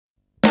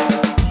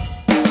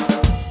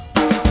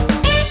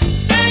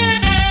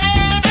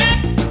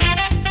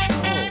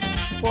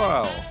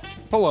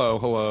Hello,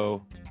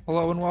 hello,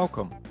 hello, and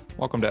welcome.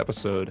 Welcome to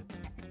episode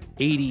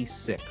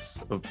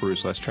 86 of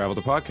Brews, Travel,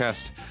 the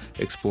podcast,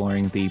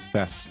 exploring the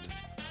best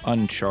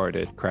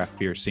uncharted craft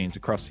beer scenes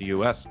across the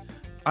U.S.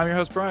 I'm your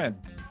host, Brian.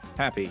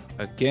 Happy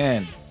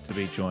again to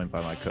be joined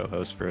by my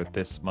co-host for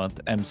this month,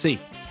 MC.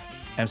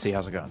 MC,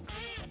 how's it going?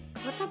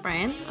 What's up,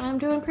 Brian? I'm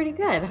doing pretty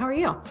good. How are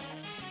you?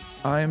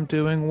 I'm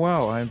doing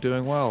well.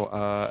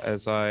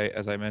 As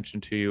I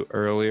mentioned to you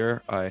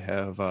earlier,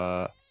 I've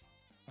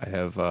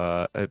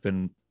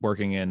been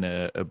working in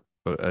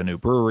a new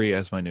brewery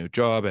as my new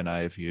job, and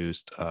I've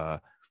used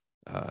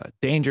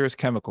dangerous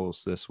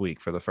chemicals this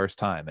week for the first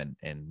time,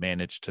 and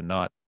managed to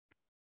not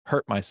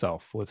hurt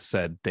myself with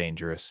said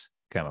dangerous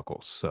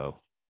chemicals.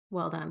 So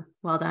Well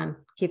done.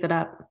 Keep it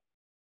up.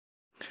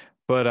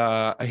 but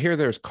I hear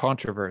there's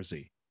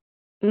controversy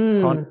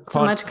So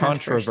much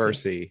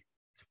controversy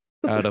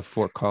out of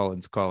Fort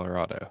Collins,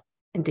 Colorado.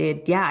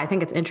 Indeed. Yeah, I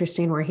think it's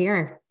interesting. We're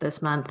here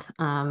this month.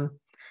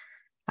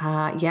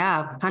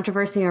 Yeah,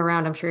 controversy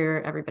around, I'm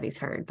sure everybody's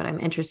heard, but I'm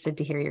interested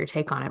to hear your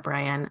take on it,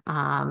 Brian.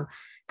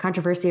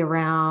 Controversy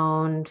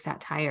around Fat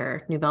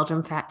Tire. New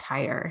Belgium Fat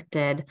Tire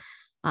did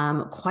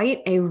quite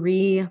a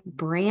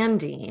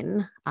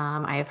rebranding.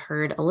 I have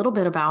heard a little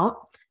bit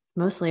about,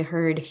 mostly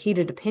heard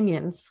heated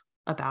opinions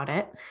about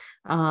it.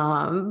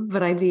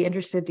 But I'd be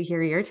interested to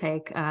hear your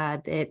take.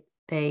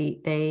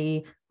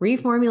 They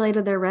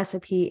reformulated their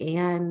recipe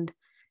and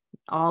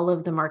all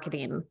of the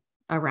marketing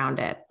around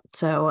it.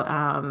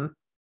 So,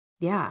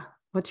 yeah,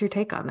 what's your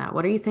take on that?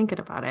 What are you thinking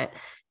about it?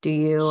 Do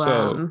you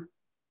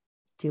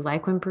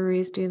like when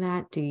breweries do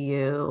that? Do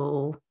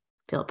you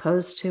feel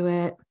opposed to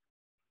it?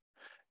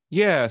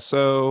 Yeah,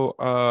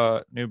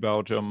 so New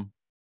Belgium,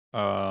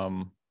 a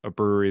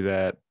brewery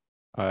that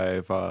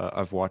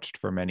I've watched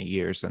for many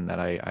years, and that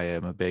I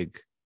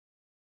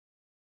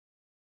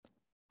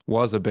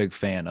was a big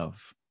fan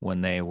of when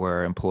they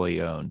were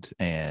employee owned,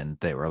 and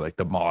they were like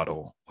the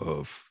model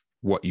of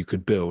what you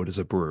could build as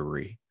a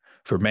brewery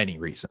for many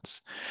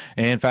reasons.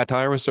 And Fat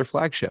Tire was their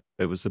flagship.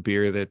 It was the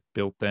beer that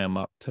built them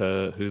up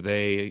to who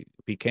they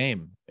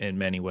became in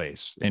many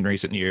ways. In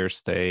recent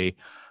years, they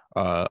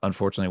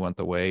unfortunately went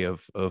the way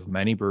of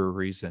many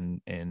breweries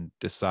and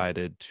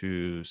decided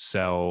to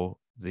sell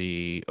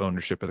the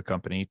ownership of the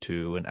company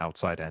to an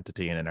outside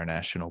entity, an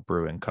international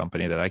brewing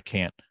company that I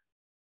can't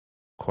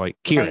quite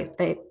Kirin.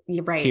 Right.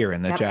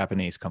 Kirin, the Yep.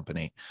 Japanese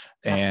company.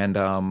 Yep.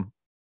 And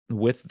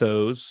with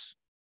those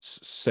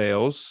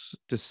sales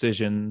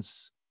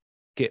decisions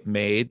get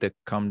made that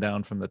come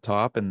down from the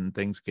top, and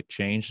things get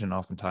changed, and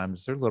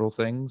oftentimes they're little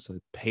things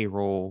like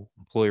payroll,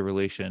 employee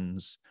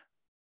relations,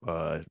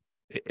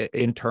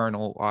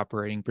 internal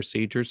operating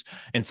procedures,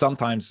 and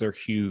sometimes they're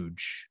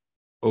huge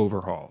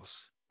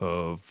overhauls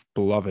of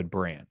beloved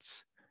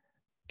brands.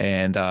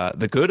 And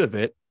the good of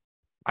it,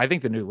 I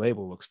think the new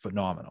label looks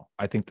phenomenal.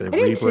 I think the I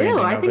do too.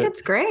 rebranding I of think it,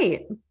 it's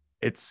great.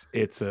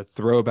 it's a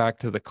throwback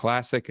to the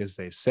classic, as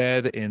they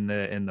said in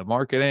the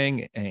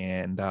marketing,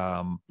 and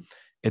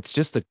it's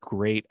just a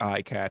great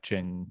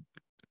eye-catching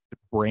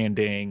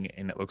branding,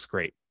 and it looks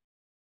great.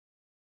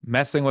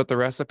 Messing with the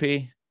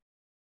recipe,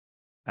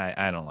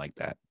 I don't like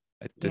that.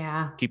 I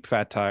just keep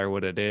Fat Tire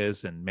what it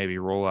is, and maybe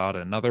roll out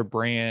another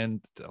brand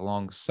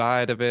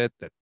alongside of it,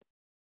 that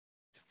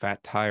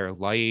Fat Tire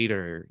Light,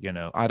 or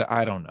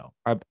I don't know.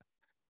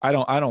 I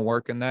don't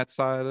work in that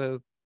side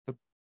of the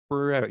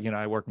brewery.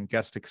 I work in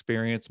guest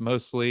experience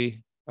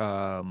mostly.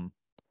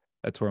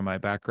 That's where my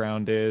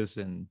background is,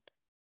 and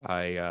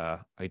I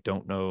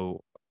don't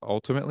know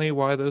ultimately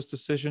why those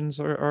decisions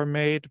are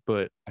made,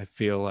 but I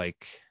feel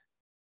like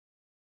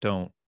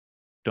don't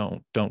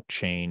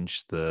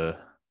change the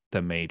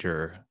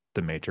major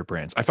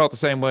brands. I felt the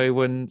same way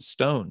when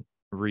Stone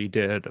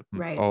redid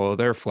all of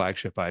their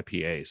flagship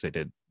IPAs.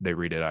 They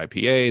redid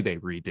IPA, they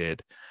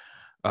redid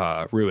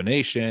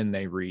Ruination,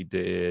 they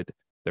redid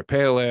their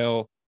pale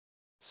ale.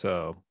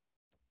 So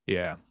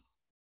yeah,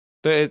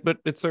 but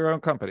it's their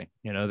own company.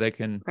 They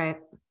can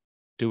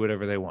do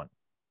whatever they want.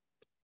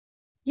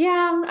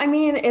 Yeah, I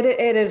mean,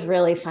 it is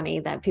really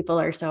funny that people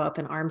are so up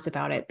in arms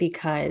about it,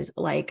 because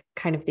like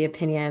kind of the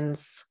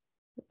opinions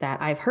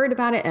that I've heard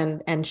about it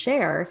and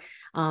share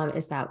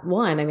is that,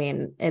 one, I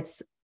mean,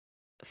 it's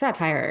Fat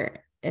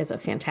Tire is a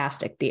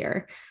fantastic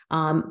beer,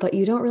 but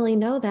you don't really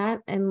know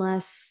that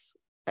unless,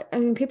 I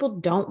mean,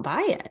 people don't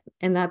buy it.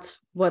 And that's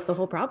what the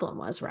whole problem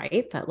was,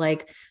 right?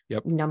 That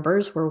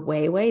numbers were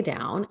way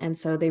down. And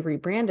so they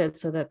rebranded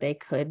so that they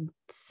could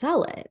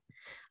sell it.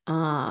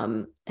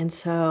 And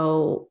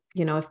so,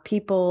 if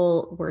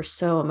people were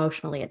so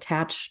emotionally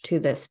attached to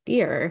this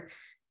beer,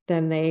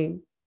 then they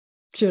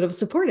should have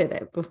supported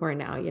it before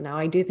now.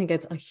 I do think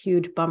it's a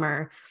huge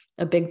bummer.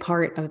 A big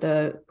part of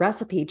the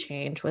recipe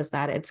change was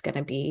that it's going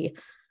to be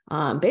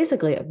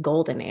basically a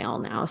golden ale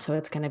now. So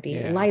it's going to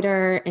be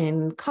lighter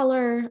in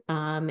color,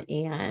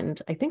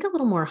 and I think a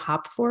little more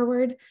hop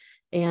forward.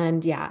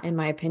 And yeah, in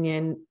my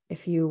opinion,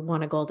 if you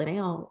want a golden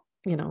ale,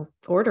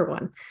 order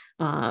one.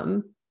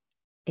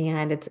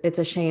 And it's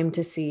a shame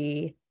to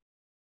see,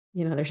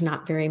 there's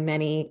not very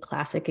many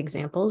classic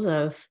examples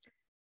of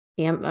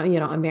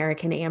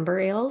American amber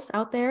ales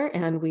out there,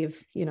 and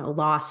we've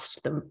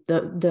lost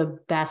the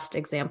best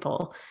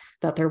example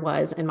that there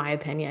was, in my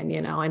opinion.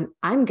 And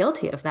I'm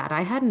guilty of that.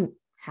 I hadn't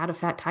had a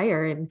fat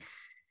tire in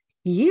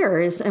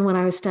years, and when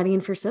I was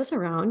studying for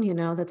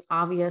Cicerone, that's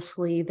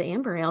obviously the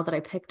amber ale that I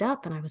picked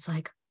up, and I was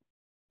like,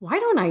 why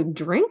don't I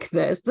drink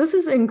this? This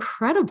is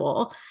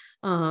incredible.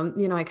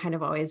 I kind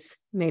of always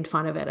made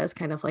fun of it as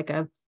kind of like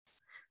a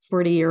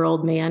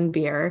 40-year-old man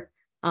beer.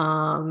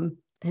 And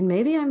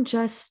maybe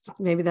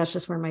that's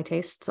just where my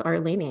tastes are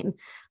leaning.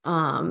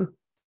 But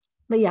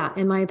yeah,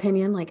 in my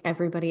opinion, like,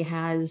 everybody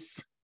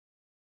has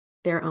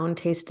their own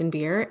taste in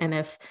beer. And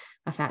if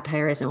a fat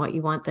tire isn't what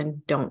you want,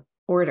 then don't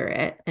order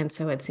it. And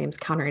so it seems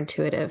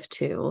counterintuitive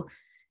to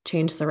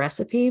change the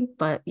recipe.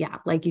 But yeah,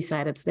 like you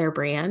said, it's their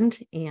brand.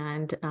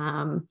 And,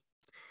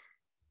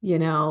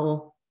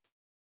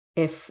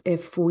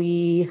 if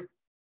we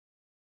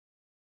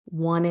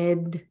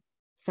wanted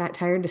fat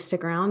tire to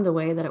stick around the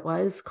way that it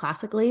was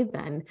classically,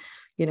 then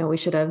we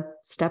should have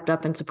stepped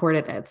up and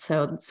supported it.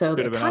 So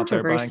the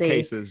controversy,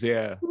 cases,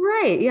 yeah,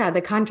 right, yeah,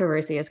 the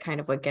controversy is kind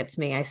of what gets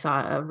me. I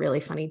saw a really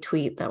funny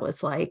tweet that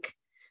was like,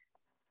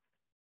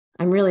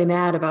 I'm really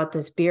mad about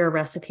this beer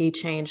recipe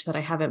change that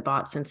I haven't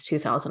bought since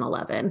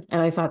 2011.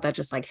 And I thought that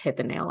just like hit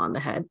the nail on the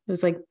head. It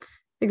was like,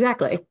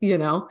 exactly,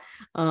 Yeah.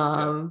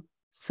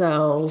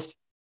 So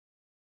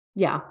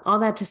yeah, all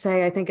that to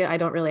say, I think I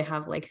don't really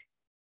have like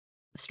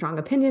a strong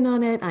opinion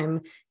on it.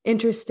 I'm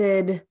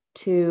interested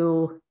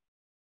to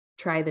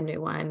try the new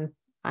one,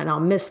 and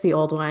I'll miss the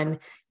old one,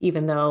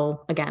 even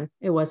though, again,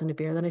 it wasn't a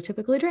beer that I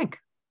typically drink.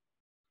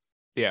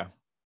 Yeah.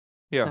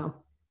 Yeah. So,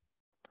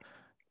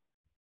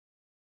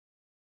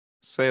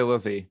 say la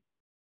vie.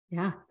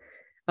 Yeah.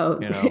 Oh,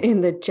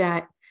 in the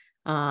chat,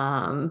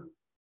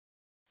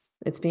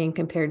 it's being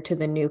compared to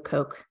the new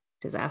Coke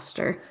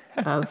disaster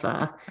of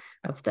the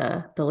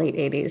late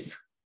 80s.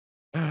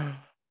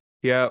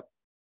 Yeah.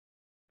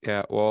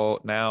 Yeah. Well,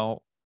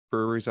 now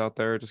breweries out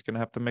there are just gonna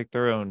have to make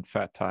their own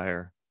fat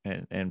tire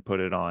and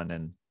put it on,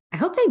 and I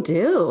hope they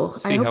do.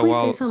 I hope we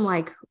see some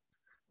like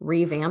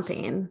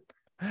revamping.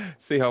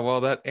 See how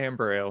well that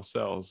amber ale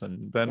sells,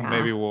 and then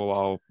maybe we'll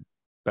all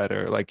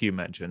better, like you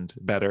mentioned,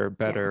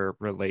 better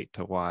relate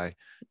to why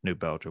New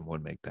Belgium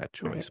would make that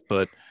choice. Right.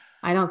 But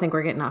I don't think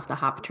we're getting off the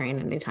hop train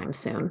anytime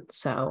soon.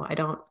 So I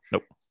don't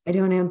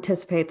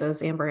anticipate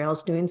those amber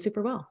ales doing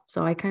super well.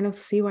 So I kind of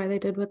see why they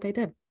did what they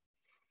did.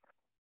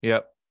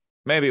 Yep.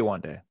 Maybe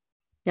one day.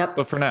 Yep.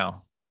 But for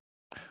now,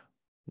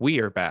 we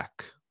are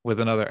back with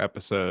another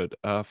episode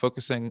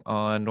focusing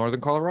on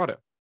Northern Colorado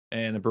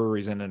and the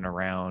breweries in and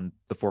around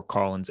the Fort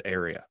Collins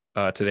area.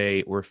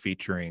 Today, we're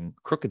featuring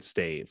Crooked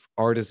Stave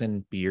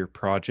Artisan Beer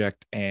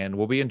Project, and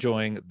we'll be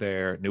enjoying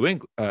their New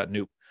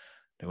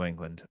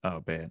England.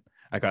 Oh, man.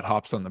 I got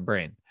hops on the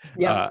brain.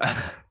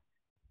 Yeah.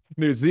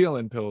 New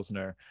Zealand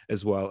Pilsner,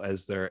 as well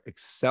as their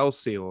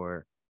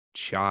Excelsior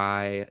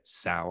Chai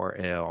Sour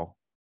Ale.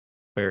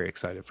 Very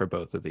excited for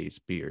both of these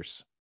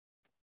beers.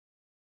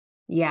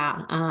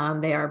 Yeah,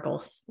 they are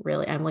both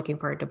really, I'm looking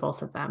forward to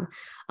both of them.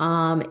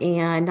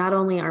 And not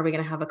only are we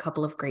going to have a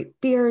couple of great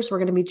beers, we're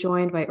going to be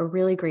joined by a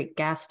really great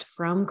guest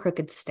from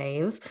Crooked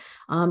Stave.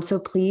 So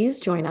please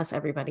join us,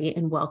 everybody,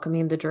 in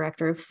welcoming the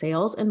Director of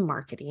Sales and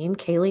Marketing,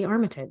 Kaleigh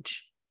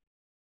Armitage.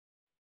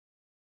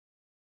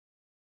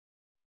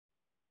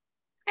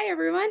 Hi,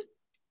 everyone.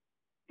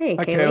 Hey,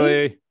 Hi,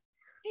 Kaleigh.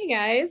 Hey,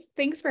 guys.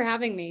 Thanks for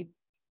having me.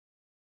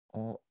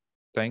 Well,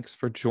 thanks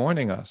for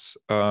joining us.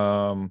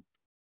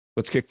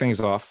 Let's kick things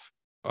off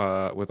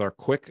with our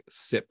quick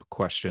sip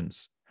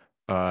questions.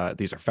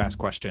 These are fast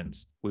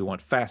questions. We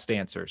want fast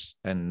answers,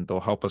 and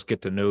they'll help us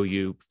get to know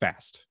you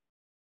fast.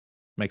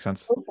 Make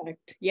sense?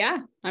 Perfect. Yeah,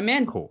 I'm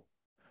in. Cool.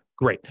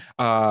 Great.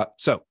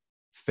 So,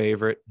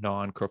 favorite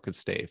non-Crooked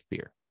Stave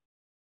beer?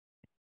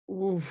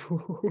 Ooh.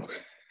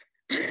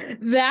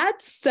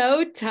 That's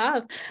so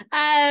tough.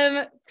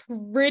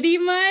 Pretty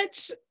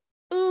much.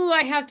 Ooh,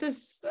 I have to.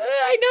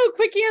 I know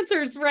quick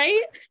answers,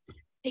 right?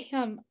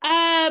 Damn.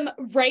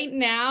 Right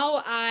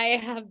now I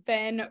have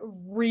been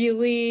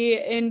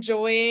really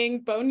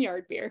enjoying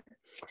Boneyard beer.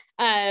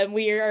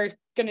 We are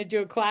gonna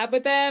do a collab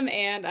with them,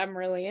 and I'm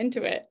really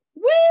into it.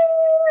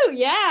 Woo!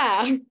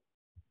 Yeah.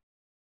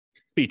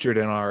 Featured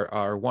in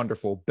our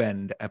wonderful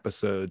Bend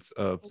episodes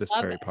of this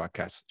very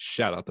podcast.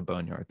 Shout out the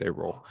Boneyard, they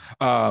roll.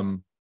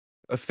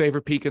 A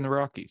favorite peak in the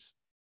Rockies?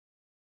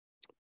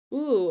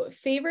 Ooh,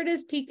 favorite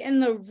is peak in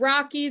the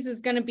Rockies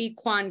is gonna be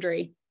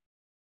Quandary.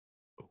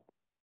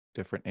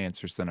 Different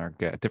answer than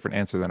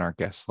our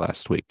guests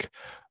last week.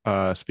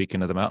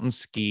 Speaking of the mountains,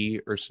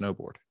 ski or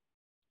snowboard?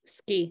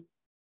 Ski.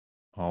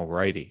 All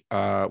righty.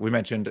 We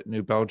mentioned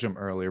New Belgium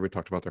earlier. We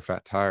talked about their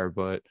fat tire,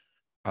 but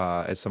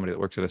as somebody that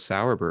works at a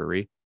sour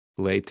brewery,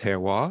 Les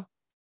Terroirs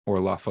or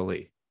La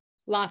Folie?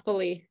 La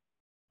Folie.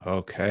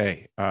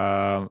 Okay.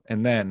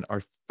 And then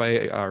our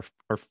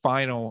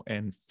final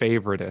and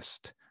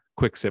favoritist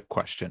quick sip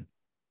question.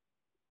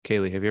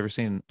 Kaleigh, have you ever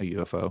seen a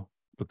UFO,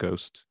 a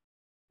ghost,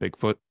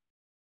 Bigfoot,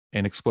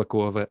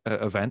 inexplicable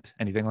event,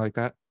 anything like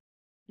that?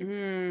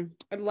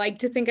 I'd like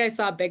to think I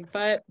saw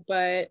Bigfoot,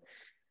 but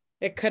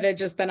it could have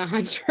just been a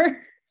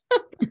hunter.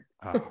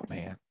 Oh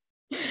man.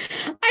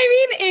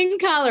 I mean, in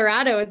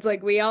Colorado, it's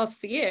like we all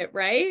see it,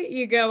 right?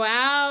 You go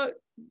out,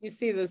 you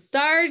see the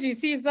stars, you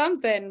see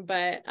something,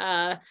 but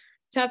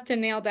tough to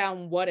nail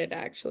down what it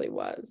actually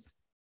was.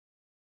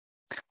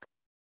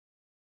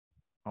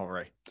 All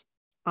right.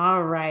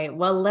 All right.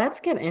 Well, let's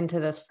get into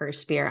this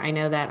first beer. I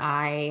know that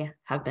I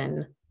have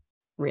been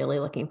really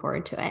looking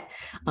forward to it.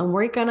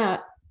 We're going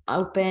to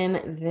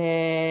open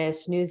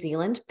this New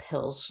Zealand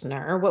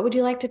Pilsner. What would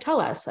you like to tell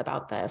us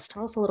about this?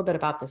 Tell us a little bit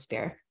about this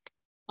beer.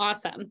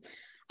 Awesome.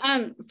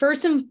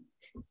 First and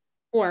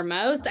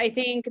foremost, I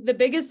think the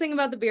biggest thing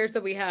about the beers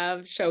that we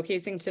have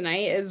showcasing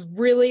tonight is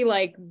really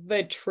like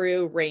the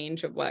true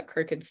range of what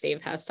Crooked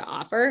Stave has to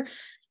offer.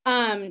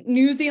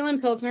 New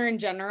Zealand Pilsner in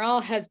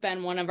general has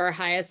been one of our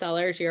highest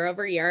sellers year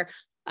over year.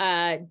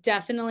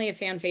 Definitely a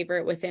fan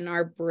favorite within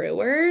our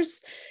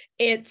brewers.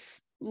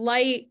 It's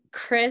light,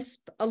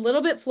 crisp, a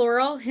little bit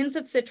floral, hints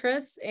of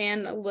citrus,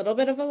 and a little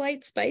bit of a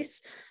light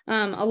spice.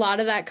 A lot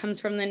of that comes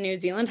from the New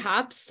Zealand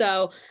hops.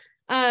 So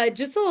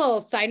just a little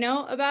side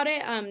note about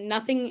it.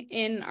 Nothing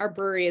in our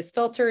brewery is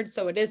filtered,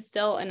 so it is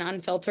still an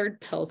unfiltered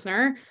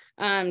Pilsner.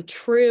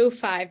 True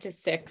 5 to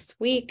 6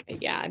 week.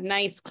 Yeah,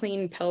 nice,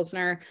 clean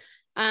Pilsner.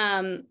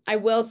 I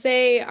will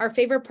say our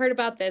favorite part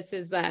about this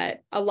is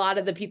that a lot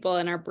of the people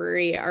in our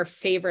brewery, our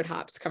favorite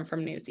hops come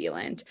from New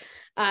Zealand.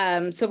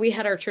 So we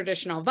had our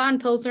traditional Von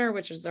Pilsner,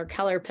 which is our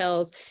Keller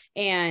Pils,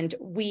 and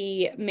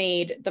we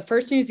made the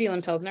first New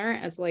Zealand Pilsner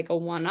as like a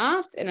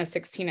one-off in a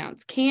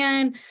 16-ounce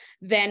can.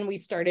 Then we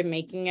started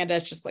making it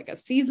as just like a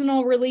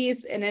seasonal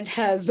release, and it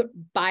has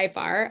by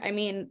far, I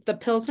mean, the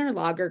Pilsner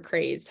lager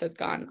craze has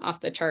gone off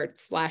the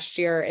charts last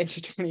year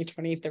into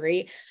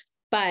 2023.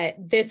 But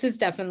this is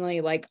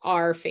definitely like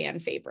our fan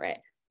favorite.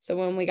 So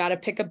when we got to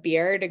pick a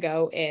beer to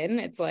go in,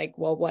 it's like,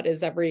 well, what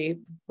does every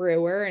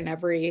brewer and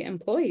every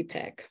employee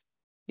pick?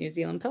 New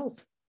Zealand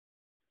Pils.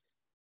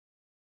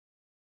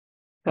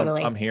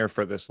 Totally. I'm here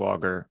for this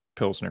lager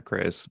Pilsner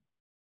craze.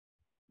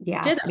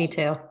 Yeah, Ditto. me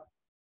too.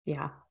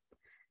 Yeah.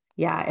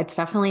 Yeah, it's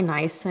definitely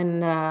nice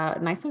and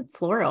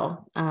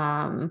floral. Get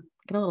a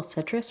little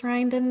citrus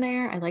rind in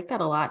there. I like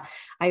that a lot.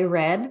 I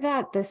read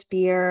that this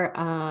beer,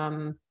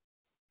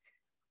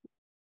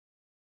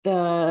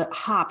 the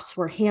hops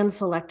were hand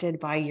selected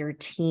by your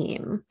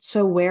team.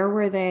 So where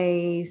were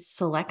they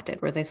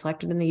selected? Were they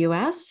selected in the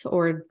US,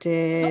 or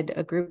did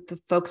a group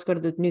of folks go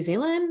to New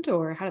Zealand,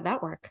 or how did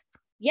that work?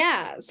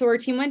 Yeah, so our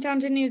team went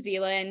down to New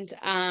Zealand.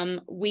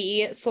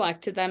 We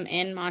selected them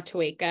in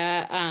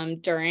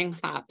Motueka during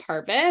hop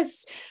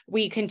harvest.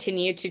 We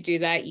continue to do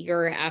that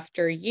year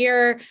after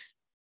year.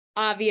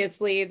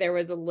 Obviously, there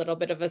was a little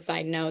bit of a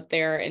side note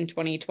there in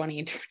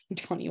 2020,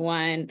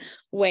 2021,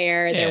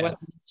 where there was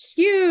a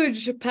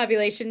huge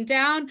population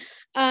down.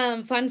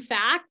 Fun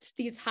fact,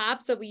 these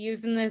hops that we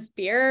use in this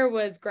beer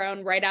was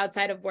grown right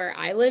outside of where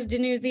I lived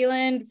in New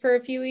Zealand for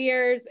a few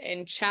years,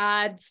 and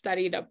Chad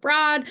studied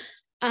abroad.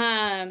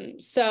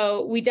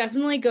 So we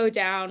definitely go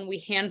down, we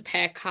hand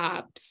pick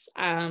hops.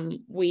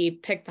 We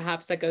pick the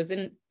hops that goes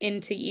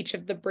into each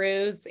of the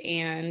brews.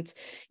 And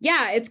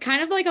yeah, it's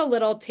kind of like a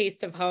little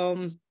taste of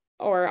home,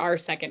 or our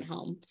second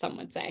home, some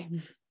would say.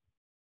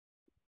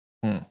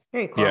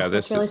 Very cool. Yeah,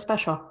 that's really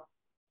special.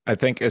 I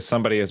think, as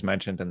somebody has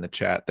mentioned in the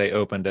chat, they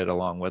opened it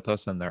along with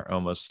us and they're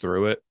almost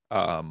through it.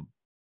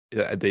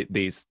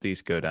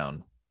 These go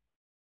down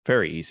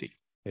very easy.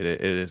 It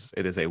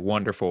is a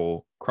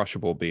wonderful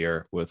crushable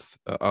beer with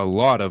a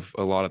lot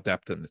of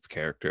depth in its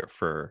character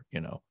for,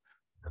 you know,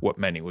 what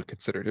many would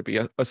consider to be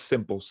a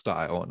simple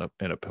style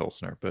in a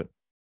Pilsner. But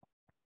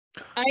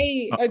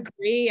I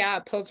agree. Yeah,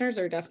 Pilsners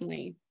are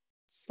definitely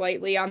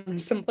slightly on the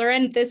simpler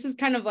end. This is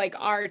kind of like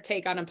our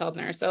take on a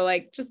Pilsner. So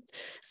like just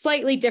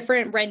slightly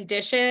different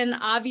rendition,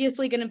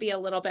 obviously going to be a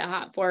little bit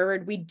hop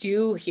forward. We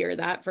do hear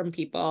that from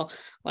people,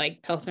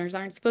 like Pilsners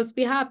aren't supposed to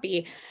be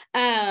hoppy.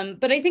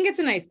 But I think it's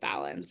a nice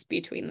balance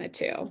between the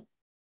two.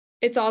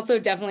 It's also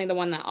definitely the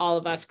one that all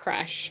of us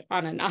crush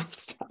on a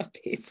nonstop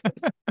basis.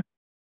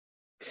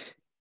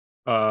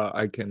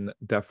 I can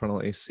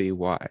definitely see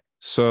why.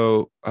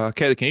 So,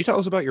 Kaleigh, can you tell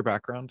us about your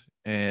background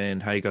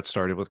and how you got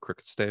started with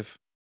Crooked Stave?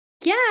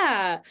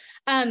 Yeah.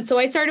 So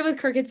I started with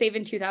Crooked Stave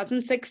in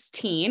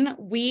 2016.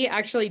 We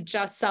actually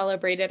just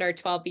celebrated our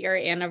 12-year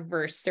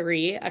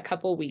anniversary a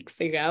couple weeks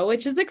ago,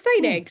 which is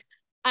exciting.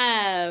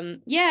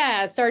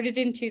 Yeah, started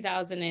in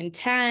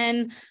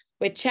 2010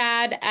 with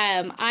Chad.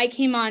 I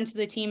came onto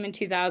the team in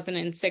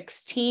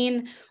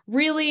 2016.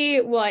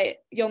 Really, what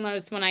you'll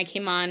notice when I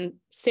came on,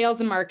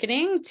 sales and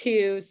marketing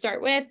to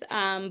start with.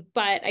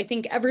 But I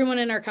think everyone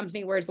in our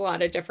company wears a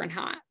lot of different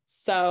hats.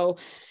 So,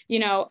 you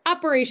know,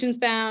 operations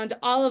bound,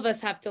 all of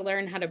us have to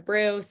learn how to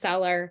brew,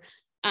 cellar,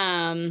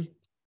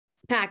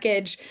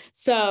 package.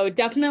 So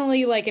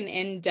definitely like an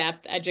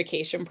in-depth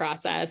education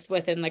process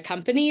within the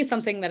company,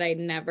 something that I'd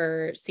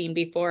never seen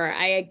before.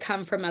 I had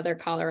come from other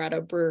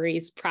Colorado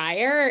breweries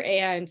prior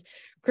and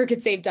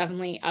Crooked Stave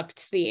definitely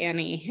upped the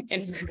ante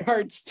in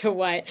regards to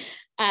what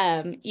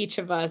each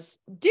of us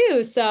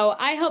do. So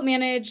I help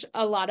manage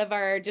a lot of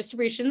our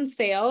distribution,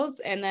 sales,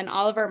 and then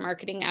all of our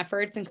marketing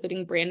efforts,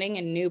 including branding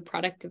and new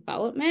product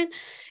development.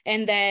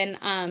 And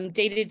then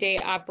day-to-day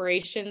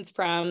operations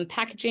from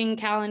packaging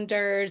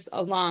calendars,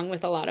 along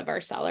with a lot of our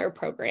seller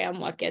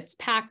program, what gets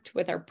packed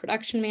with our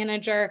production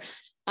manager,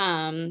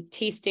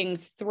 tasting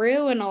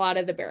through, and a lot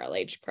of the barrel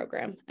age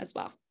program as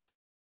well.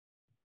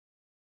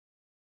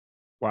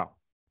 Wow.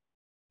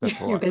 That's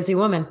a lot. You're a busy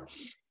woman.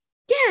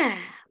 Yeah.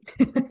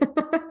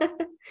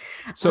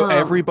 So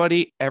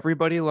everybody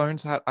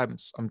learns how. I'm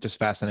just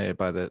fascinated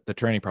by the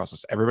training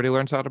process. Everybody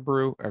learns how to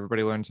brew.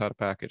 Everybody learns how to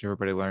package.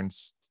 Everybody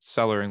learns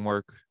cellaring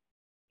work.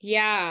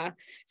 Yeah.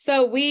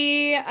 So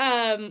we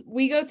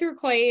go through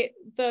quite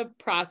the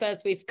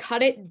process. We've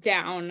cut it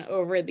down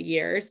over the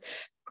years.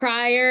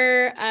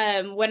 Prior,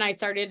 when I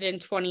started in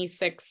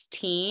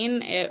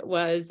 2016, it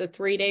was a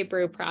 3-day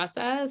brew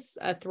process,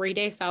 a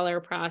 3-day cellar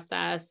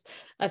process,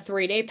 a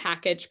 3-day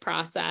package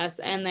process,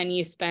 and then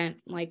you spent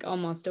like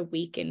almost a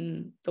week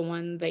in the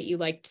one that you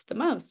liked the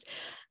most.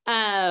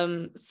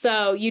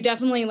 So you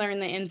definitely learn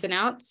the ins and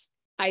outs.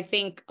 I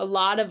think a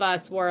lot of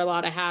us wore a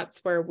lot of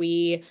hats where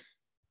we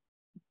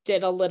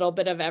did a little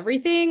bit of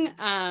everything.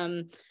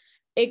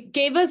 It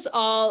gave us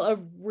all a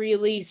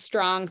really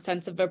strong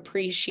sense of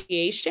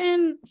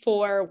appreciation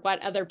for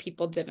what other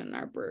people did in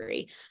our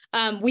brewery.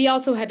 We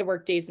also had to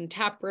work days in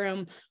tap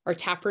room. Our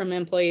tap room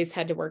employees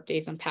had to work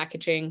days in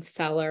packaging,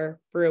 cellar,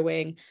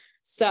 brewing.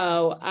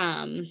 So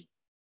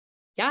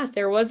yeah,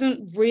 there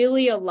wasn't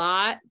really a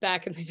lot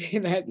back in the day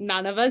that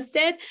none of us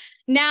did.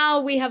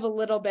 Now we have a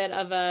little bit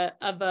of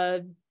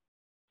a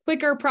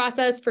quicker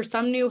process for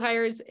some new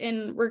hires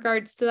in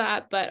regards to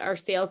that, but our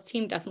sales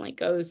team definitely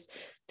goes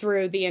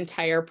through the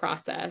entire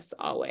process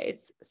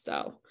always.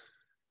 So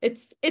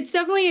it's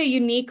definitely a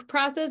unique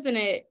process, and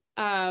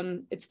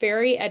it's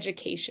very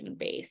education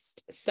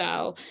based.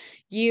 So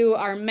you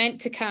are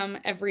meant to come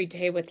every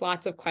day with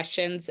lots of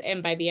questions,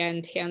 and by the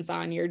end,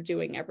 hands-on, you're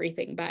doing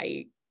everything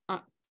by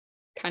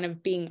kind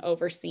of being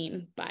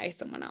overseen by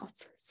someone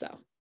else. So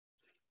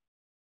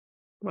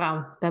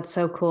wow, that's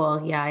so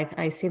cool. Yeah,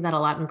 I see that a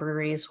lot in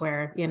breweries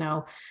where,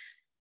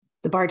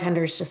 the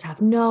bartenders just have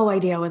no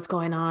idea what's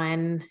going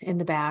on in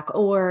the back,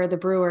 or the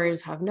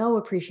brewers have no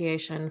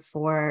appreciation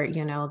for,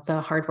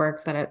 the hard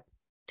work that it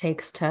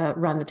takes to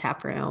run the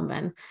tap room.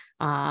 And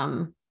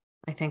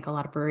I think a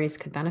lot of breweries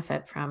could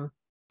benefit from,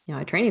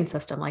 a training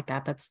system like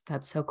that.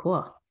 That's so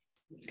cool.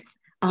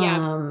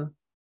 Yeah.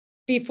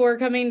 Before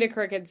coming to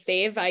Crooked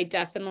Stave, I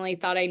definitely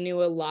thought I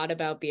knew a lot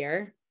about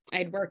beer.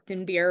 I'd worked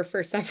in beer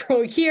for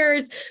several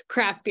years,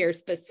 craft beer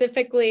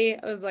specifically.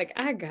 I was like,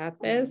 I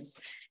got this.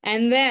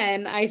 And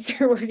then I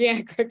started working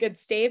at Crooked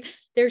Stave.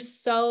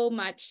 There's so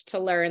much to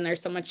learn.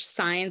 There's so much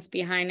science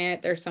behind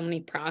it. There's so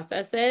many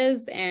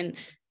processes. And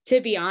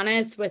to be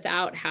honest,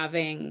 without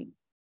having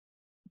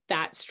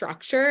that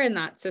structure and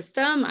that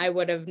system, I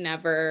would have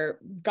never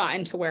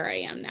gotten to where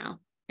I am now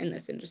in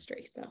this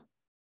industry. So,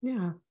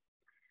 yeah.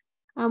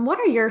 What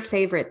are your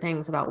favorite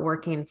things about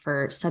working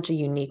for such a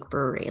unique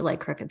brewery like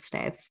Crooked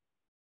Stave?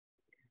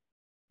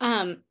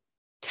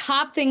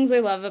 Top things I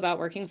love about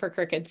working for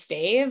Crooked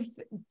Stave,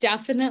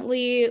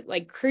 definitely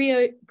like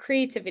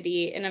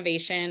creativity,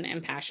 innovation,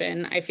 and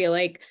passion. I feel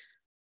like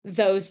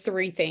those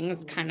 3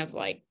 things kind of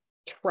like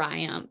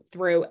triumph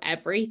through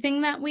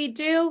everything that we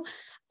do.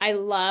 I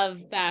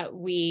love that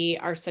we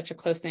are such a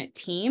close-knit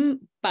team,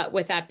 but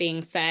with that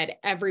being said,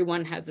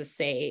 everyone has a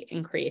say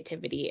in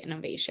creativity,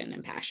 innovation,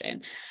 and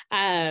passion.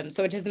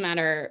 So it doesn't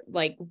matter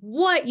like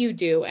what you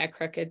do at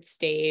Crooked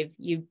Stave,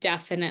 you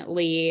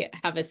definitely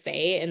have a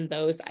say in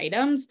those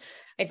items.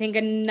 I think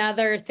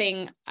another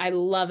thing I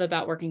love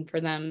about working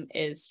for them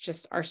is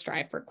just our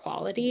strive for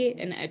quality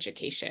and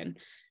education.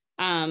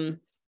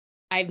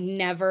 I've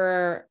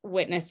never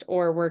witnessed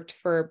or worked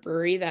for a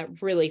brewery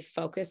that really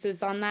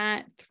focuses on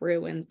that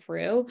through and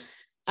through.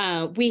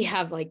 We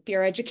have like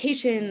beer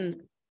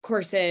education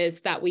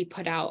courses that we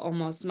put out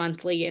almost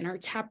monthly in our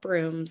tap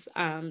rooms.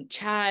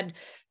 Chad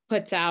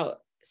puts out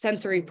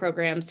sensory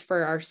programs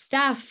for our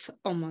staff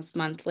almost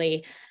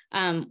monthly.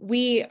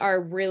 We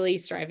are really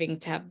striving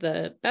to have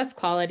the best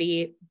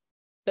quality,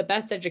 the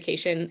best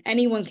education.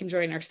 Anyone can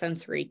join our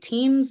sensory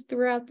teams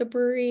throughout the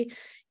brewery,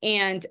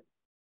 and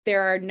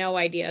there are no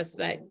ideas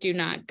that do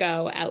not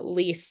go at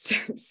least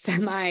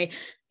semi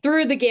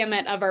through the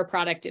gamut of our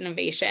product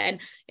innovation.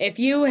 If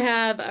you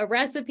have a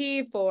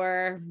recipe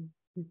for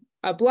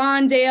a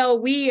blonde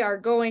ale, we are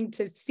going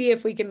to see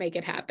if we can make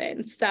it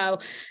happen.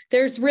 So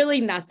there's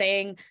really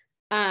nothing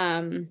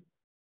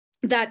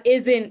that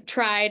isn't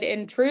tried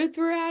and true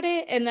throughout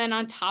it. And then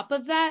on top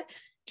of that,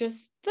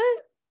 just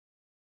the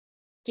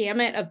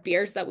gamut of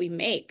beers that we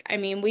make. I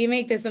mean, we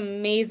make this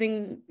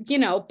amazing,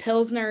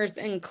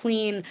 Pilsners and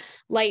clean,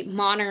 light,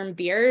 modern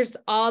beers,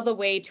 all the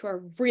way to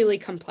a really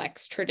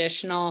complex,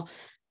 traditional,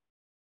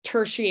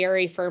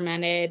 tertiary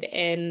fermented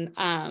in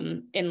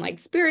like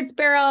spirits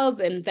barrels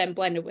and then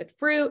blended with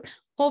fruit,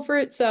 whole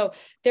fruit. So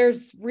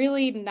there's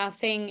really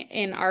nothing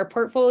in our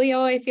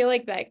portfolio, I feel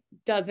like, that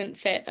doesn't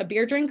fit a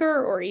beer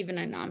drinker or even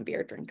a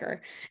non-beer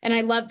drinker. And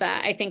I love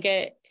that. I think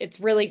it's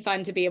really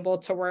fun to be able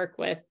to work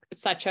with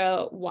such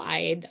a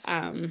wide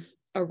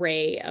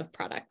array of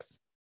products.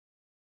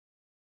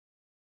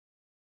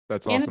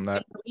 That's awesome.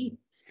 That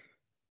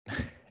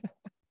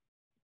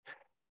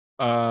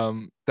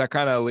that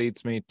kind of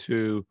leads me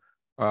to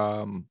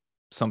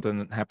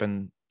something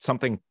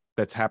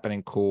that's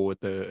happening cool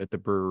at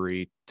the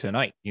brewery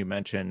tonight. You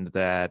mentioned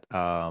that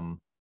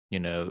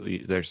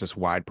there's this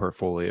wide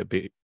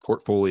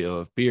portfolio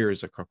of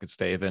beers at Crooked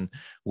Stave, and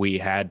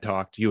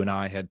you and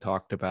I had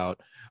talked about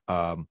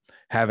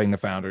having the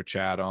founder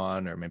chat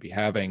on, or maybe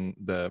having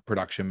the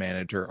production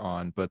manager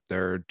on, but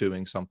they're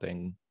doing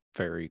something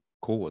very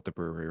cool at the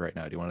brewery right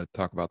now. Do you want to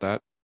talk about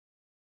that?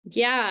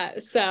 Yeah.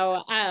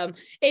 So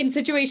in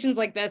situations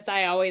like this,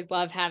 I always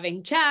love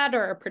having Chad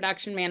or a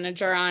production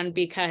manager on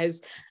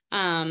because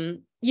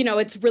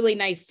it's really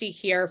nice to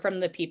hear from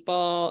the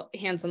people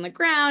hands on the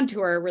ground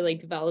who are really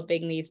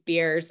developing these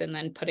beers and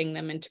then putting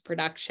them into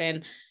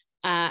production.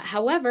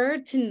 However,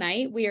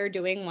 tonight we are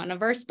doing one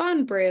of our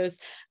spawn brews.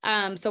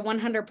 So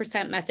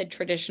 100% method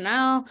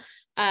traditional,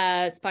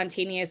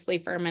 spontaneously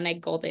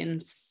fermented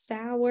golden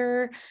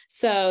sour.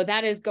 So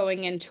that is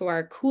going into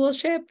our cool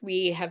ship.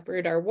 We have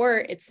brewed our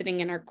wort. It's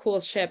sitting in our cool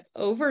ship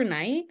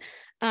overnight.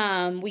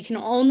 We can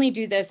only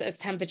do this as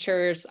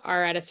temperatures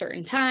are at a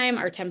certain time.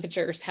 Our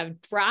temperatures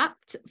have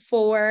dropped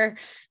for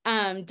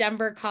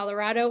Denver,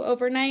 Colorado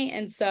overnight.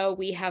 And so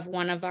we have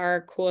one of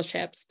our cool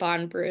ship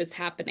spawn brews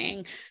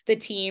happening. The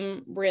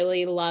team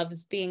really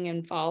loves being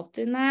involved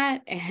in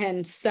that.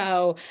 And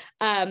so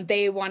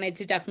they wanted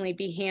to definitely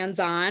be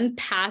hands-on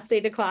past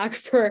 8 o'clock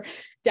for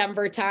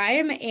Denver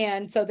time.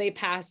 And so they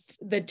passed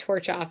the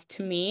torch off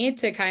to me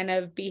to kind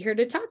of be here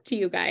to talk to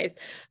you guys.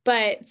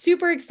 But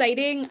super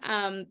exciting.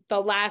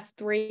 The last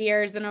 3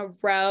 years in a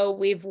row,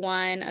 we've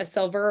won a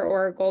silver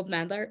or a gold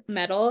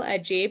medal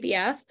at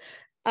GABF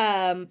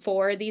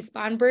for these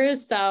spawn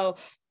brews. So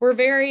we're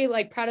very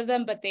proud of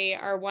them, but they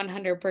are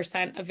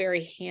 100% a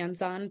very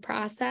hands-on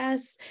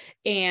process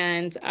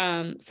and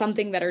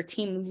something that our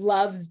team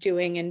loves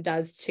doing and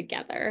does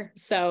together.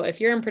 So if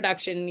you're in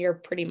production, you're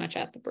pretty much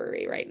at the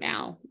brewery right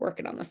now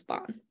working on the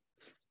spawn.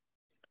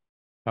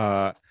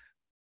 Well,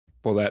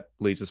 that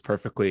leads us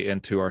perfectly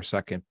into our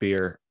second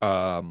beer.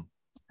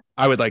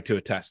 I would like to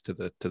attest to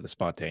the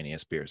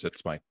spontaneous beers.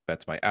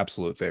 That's my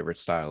absolute favorite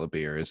style of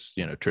beer is,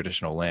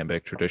 traditional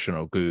lambic,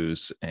 traditional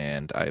goose.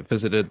 And I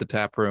visited the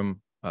tap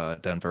room,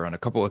 Denver, on a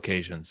couple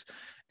occasions,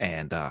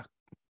 and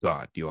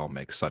God, you all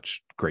make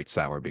such great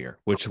sour beer,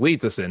 which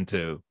leads us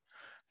into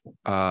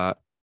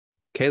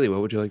Kaleigh,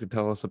 what would you like to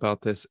tell us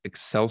about this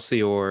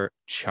Excelsior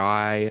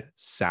Chai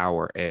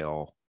Sour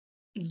Ale?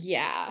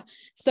 Yeah.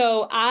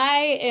 So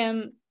I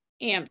am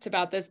amped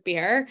about this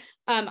beer.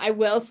 I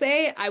will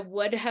say I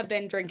would have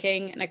been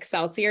drinking an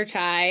Excelsior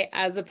chai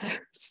as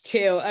opposed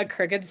to a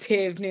Crooked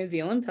Stave New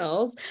Zealand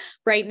Pils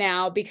right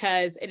now,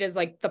 because it is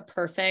the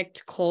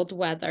perfect cold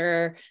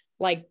weather,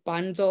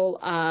 bundle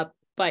up,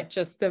 but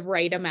just the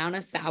right amount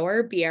of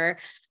sour beer.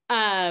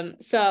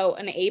 So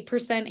an 8%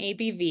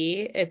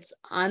 ABV, it's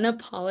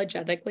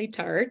unapologetically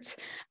tart.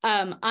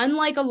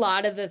 Unlike a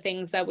lot of the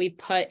things that we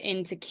put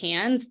into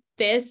cans,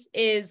 this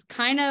is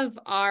kind of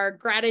our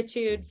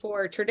gratitude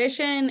for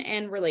tradition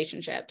and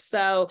relationships.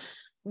 So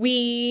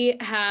we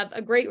have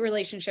a great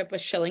relationship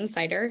with Schilling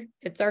Cider.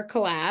 It's our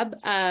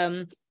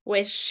collab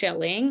with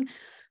Schilling.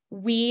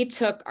 We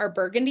took our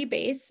Burgundy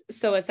base,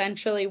 so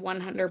essentially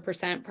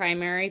 100%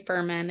 primary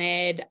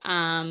fermented,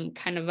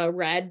 kind of a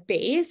red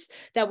base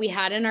that we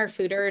had in our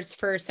foeders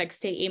for 6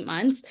 to 8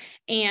 months.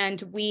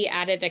 And we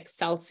added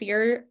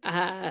Excelsior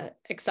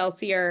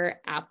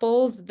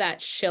apples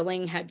that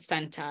Schilling had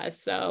sent us.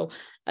 So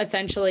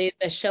essentially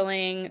the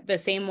Schilling, the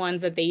same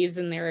ones that they use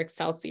in their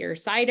Excelsior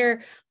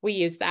cider, we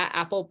use that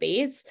apple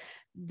base.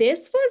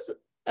 This was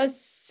a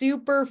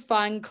super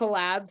fun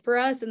collab for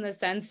us in the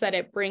sense that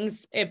it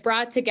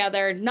brought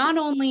together not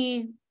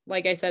only,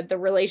 like I said, the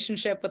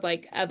relationship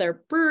with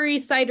other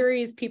breweries,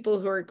 cideries, people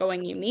who are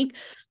going unique,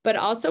 but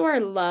also our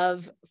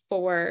love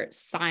for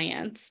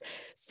science.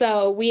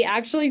 So we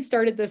actually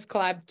started this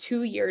collab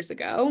 2 years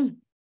ago.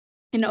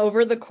 And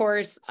over the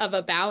course of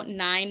about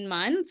 9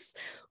 months,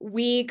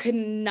 we could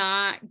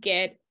not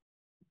get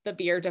the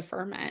beer to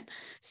ferment.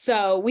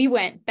 So we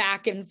went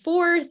back and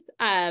forth,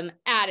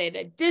 added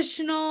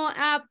additional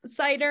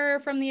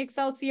cider from the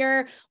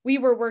Excelsior. We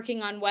were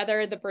working on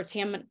whether the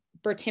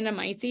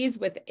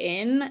Brettanomyces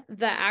within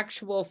the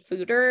actual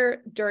foeder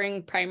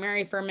during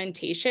primary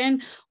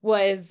fermentation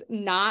was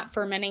not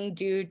fermenting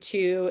due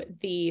to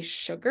the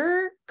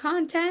sugar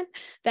content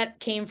that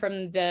came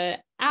from the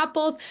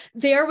apples.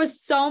 There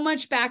was so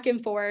much back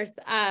and forth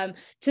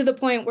to the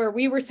point where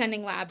we were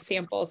sending lab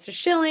samples to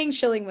Schilling.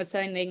 Schilling was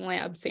sending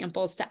lab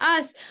samples to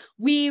us.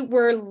 We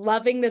were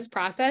loving this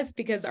process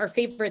because our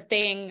favorite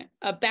thing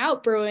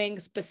about brewing,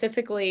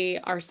 specifically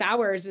our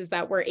sours, is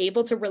that we're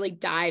able to really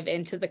dive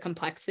into the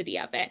complexity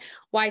of it,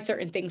 why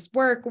certain things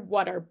work,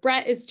 what our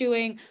Brett is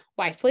doing,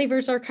 why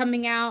flavors are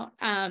coming out.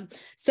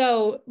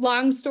 So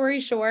long story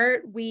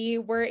short, we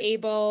were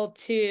able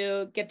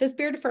to get this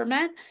beer to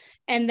ferment.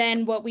 And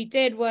then what we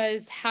did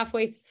was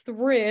halfway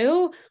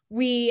through,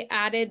 we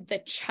added the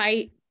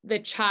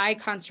chai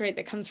concentrate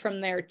that comes from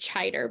their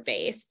cider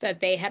base that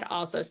they had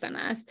also sent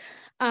us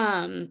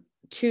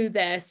to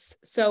this.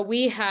 So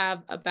we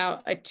have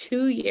about a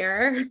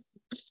 2-year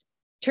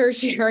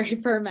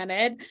tertiary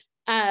fermented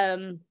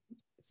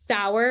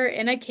sour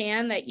in a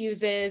can that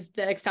uses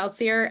the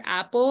Excelsior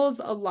apples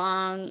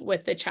along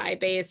with the chai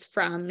base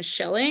from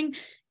Schilling.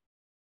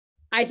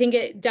 I think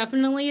it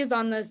definitely is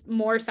on the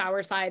more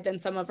sour side than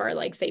some of our,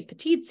 like, say,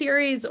 petite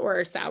series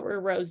or sour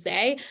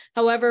rosé.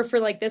 However, for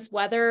like this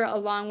weather,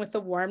 along with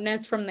the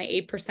warmness from the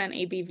 8%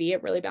 ABV,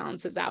 it really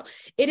balances out.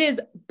 It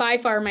is by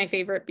far my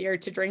favorite beer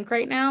to drink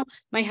right now.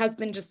 My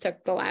husband just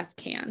took the last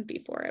can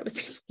before I was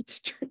able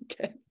to drink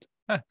it.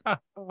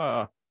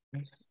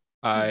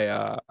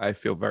 I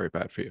feel very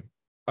bad for you.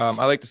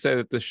 I like to say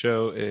that this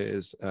show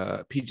is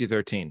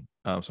PG-13.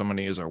 So I'm going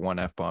to use our one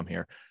F-bomb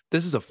here.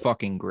 This is a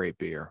fucking great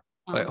beer.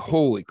 Like,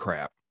 holy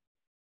crap.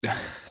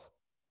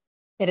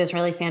 It is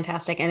really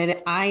fantastic.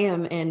 And I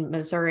am in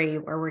Missouri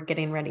where we're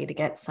getting ready to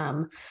get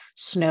some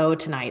snow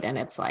tonight. And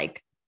it's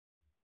like,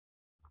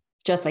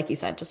 just like you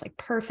said, just like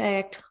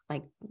perfect.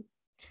 Like,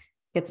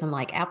 get some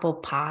like apple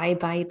pie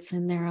bites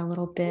in there a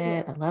little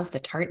bit. I love the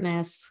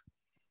tartness.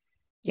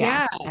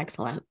 Yeah.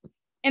 Excellent.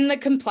 And the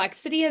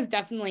complexity has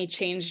definitely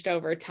changed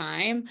over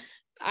time.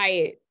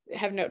 I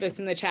have noticed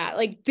in the chat,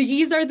 like,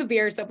 these are the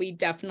beers that we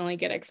definitely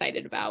get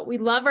excited about. We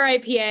love our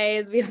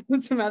IPAs, we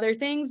love some other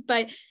things,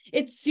 but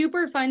it's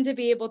super fun to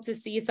be able to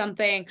see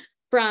something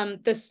from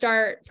the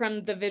start,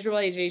 from the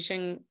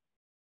visualization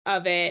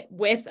of it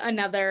with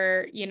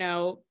another, you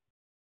know,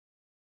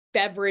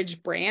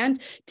 beverage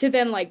brand, to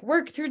then like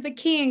work through the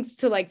kinks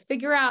to like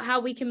figure out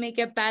how we can make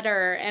it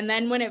better. And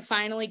then when it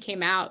finally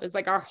came out, it was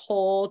like our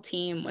whole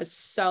team was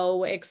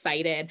so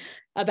excited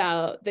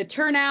about the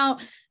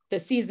turnout, the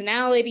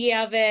seasonality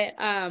of it,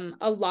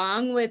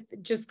 along with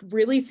just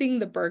really seeing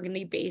the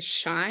Burgundy base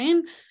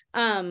shine.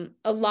 A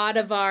lot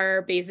of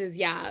our bases,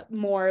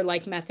 more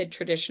like Method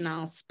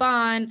Traditional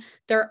Spawn.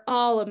 They're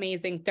all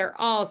amazing. They're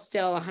all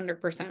still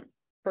 100%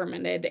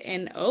 fermented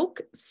in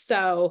oak.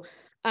 So,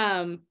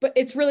 but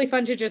it's really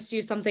fun to just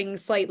do something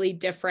slightly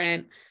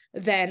different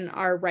than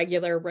our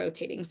regular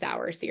rotating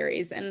sour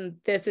series. And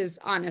this is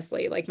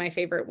honestly like my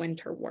favorite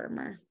winter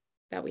warmer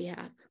that we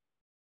have.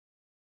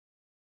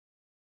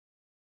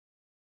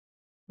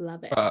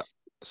 Love it.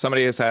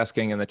 Somebody is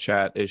asking in the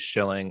chat, is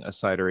Schilling a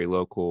cidery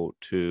local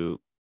to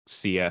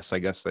CS? I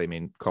guess they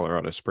mean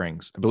Colorado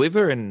Springs. I believe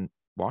they're in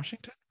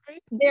Washington,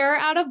 right? They're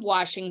out of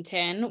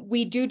Washington.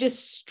 We do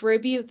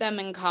distribute them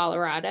in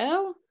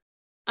Colorado.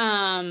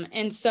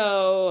 And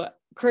so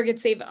Crooked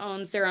Stave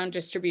owns their own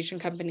distribution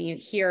company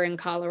here in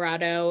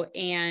Colorado,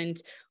 and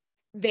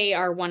they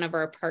are one of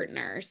our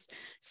partners.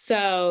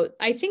 So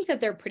I think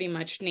that they're pretty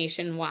much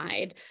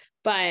nationwide,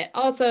 but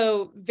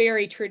also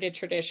very true to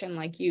tradition,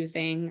 like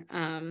using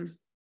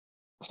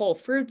whole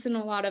fruits in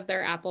a lot of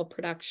their apple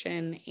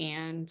production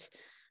and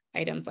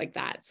items like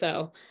that.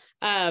 So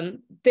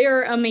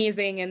they're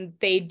amazing and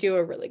they do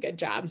a really good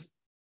job.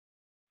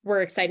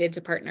 We're excited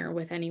to partner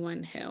with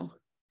anyone who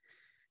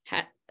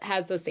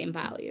has those same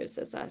values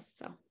as us.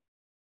 So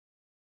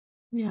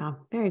yeah,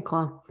 very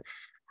cool.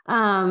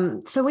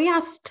 So we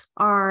asked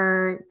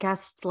our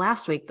guests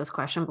last week this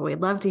question, but we'd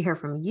love to hear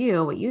from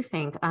you what you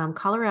think.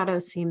 Colorado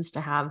seems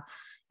to have,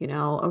 you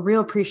know, a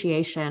real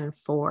appreciation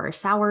for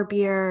sour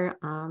beer.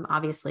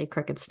 Obviously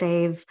Crooked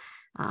Stave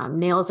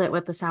nails it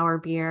with the sour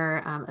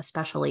beer,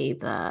 especially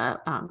the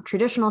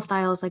traditional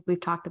styles like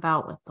we've talked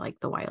about with like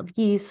the wild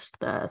yeast,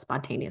 the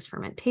spontaneous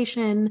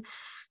fermentation.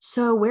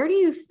 So where do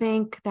you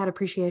think that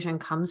appreciation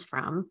comes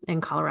from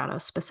in Colorado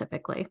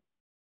specifically?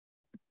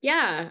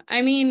 Yeah,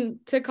 I mean,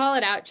 to call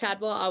it out, Chad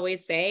will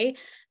always say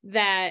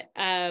that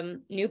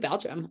New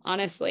Belgium,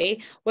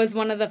 honestly, was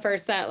one of the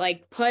first that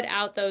like put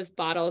out those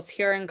bottles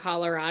here in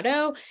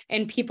Colorado,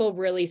 and people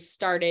really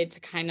started to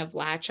kind of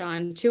latch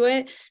on to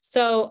it.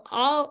 So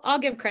I'll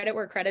give credit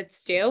where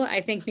credit's due.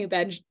 I think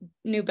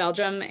New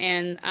Belgium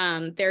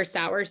and their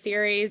sour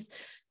series,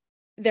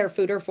 their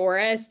Foeder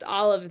Forest,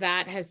 all of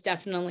that has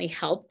definitely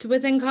helped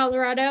within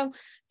Colorado.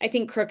 I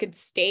think Crooked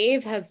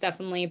Stave has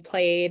definitely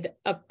played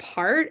a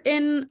part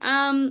in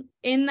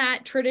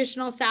that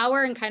traditional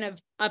sour and kind of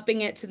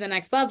upping it to the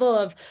next level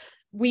of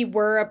we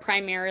were a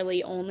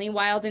primarily only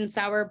wild and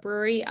sour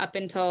brewery up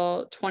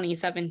until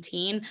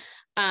 2017.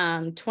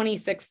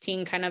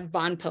 2016, kind of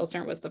Von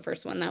Pilsner was the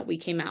first one that we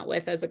came out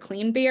with as a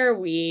clean beer.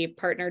 We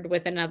partnered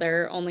with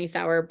another only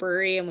sour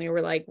brewery, and we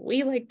were like,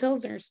 we like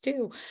Pilsners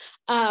too,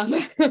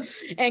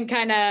 and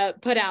kind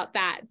of put out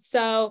that.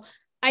 So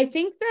I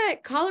think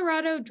that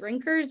Colorado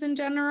drinkers in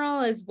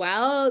general as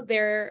well,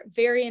 they're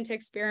very into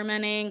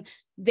experimenting.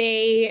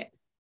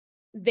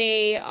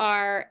 They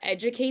are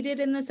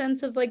educated in the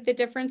sense of like the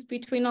difference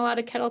between a lot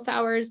of kettle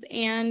sours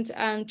and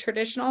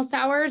traditional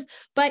sours,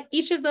 but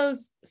each of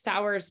those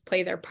sours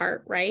play their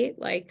part, right?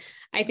 Like,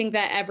 I think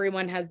that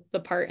everyone has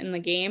the part in the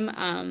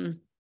game,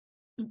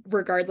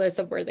 regardless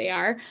of where they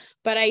are.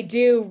 But I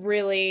do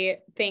really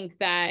think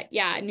that,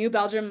 yeah, New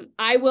Belgium,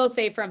 I will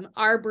say from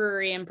our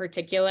brewery in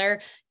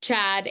particular,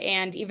 Chad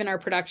and even our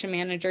production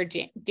manager,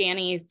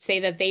 Danny,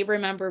 say that they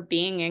remember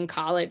being in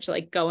college,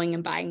 like going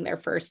and buying their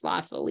first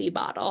La Folie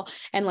bottle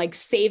and like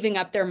saving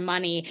up their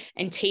money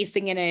and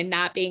tasting it and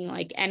not being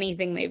like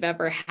anything they've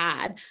ever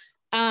had.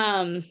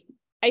 I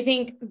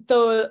think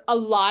though a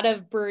lot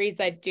of breweries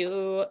that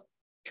do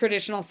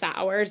traditional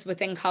sours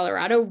within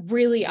Colorado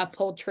really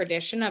uphold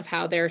tradition of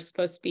how they're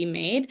supposed to be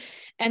made,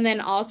 and then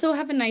also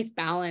have a nice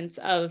balance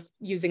of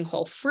using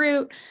whole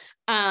fruit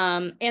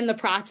and the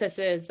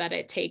processes that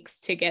it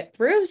takes to get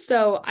through.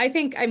 So I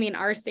think, I mean,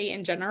 our state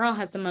in general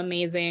has some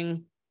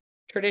amazing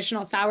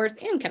traditional sours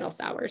and kettle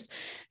sours.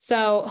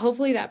 So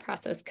hopefully that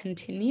process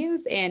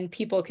continues and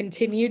people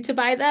continue to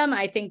buy them.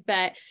 I think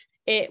that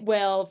it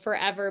will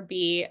forever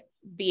be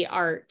the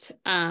art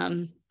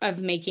of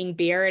making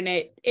beer. And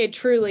it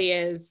truly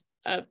is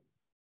a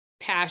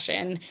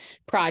passion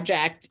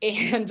project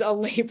and a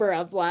labor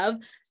of love.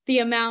 The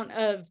amount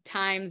of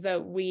times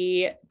that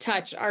we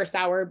touch our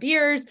sour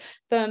beers,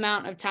 the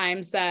amount of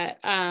times that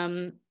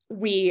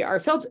we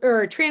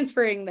are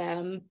transferring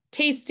them,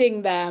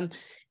 tasting them,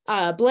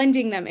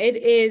 blending them, it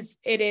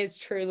is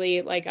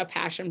truly like a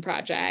passion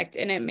project,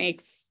 and it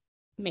makes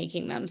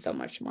making them so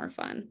much more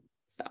fun.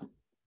 So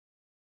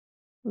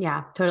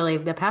yeah, totally.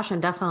 The passion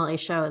definitely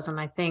shows. And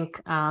I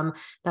think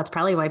that's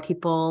probably why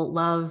people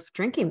love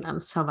drinking them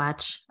so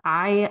much.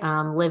 I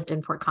lived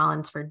in Fort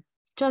Collins for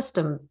just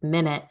a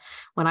minute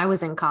when I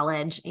was in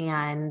college,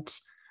 and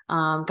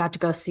got to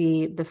go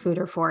see the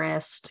Foeder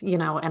Forest,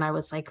 and I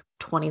was like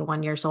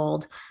 21 years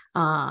old.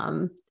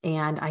 And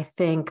I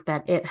think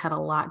that it had a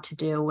lot to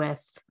do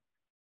with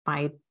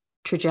my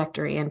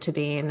trajectory into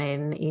being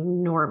an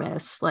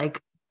enormous like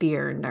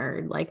beer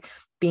nerd, like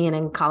being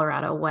in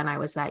Colorado when I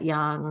was that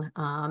young,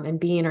 and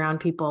being around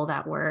people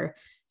that were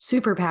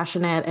super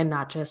passionate and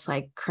not just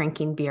like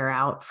cranking beer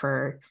out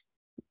for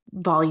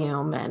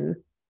volume and,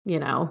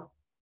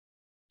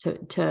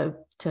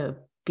 to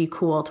be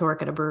cool to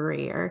work at a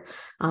brewery or,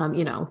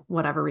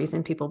 whatever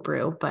reason people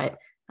brew. But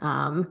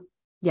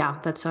yeah,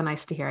 that's so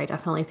nice to hear. I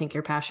definitely think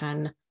your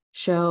passion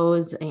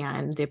shows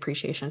and the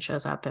appreciation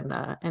shows up in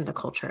the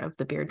culture of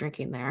the beer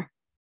drinking there.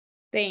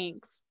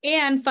 Thanks.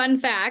 And fun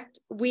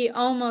fact, we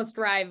almost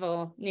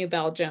rival New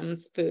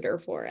Belgium's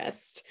Foeder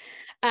Forest.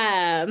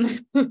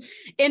 In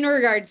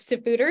regards to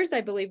fooders, I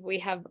believe we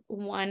have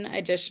one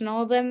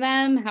additional than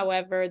them.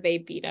 However, they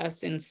beat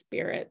us in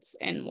spirits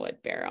and wood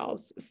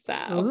barrels.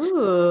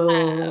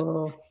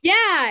 So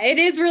yeah, it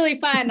is really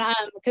fun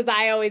because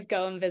I always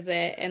go and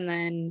visit. And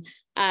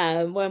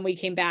then when we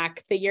came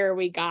back, the year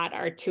we got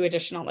our 2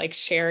 additional like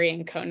sherry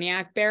and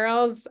cognac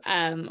barrels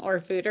or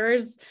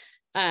fooders,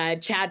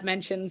 Chad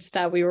mentioned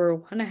that we were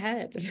 1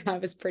 ahead, and I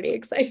was pretty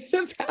excited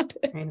about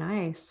it. Very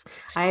nice.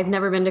 I've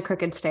never been to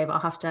Crooked Stave. I'll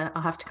have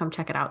to come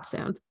check it out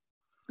soon.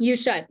 You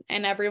should,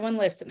 and everyone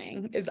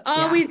listening is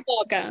always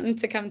welcome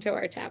to come to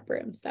our tap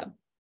room. So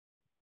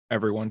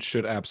everyone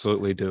should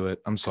absolutely do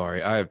it. I'm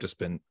sorry, I have just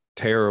been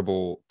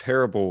terrible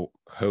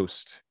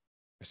host.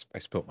 I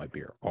spilled my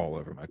beer all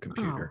over my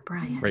computer. Oh,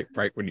 Brian.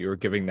 Right when you were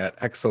giving that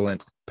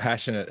excellent,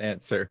 passionate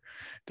answer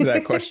to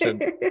that question.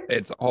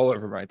 It's all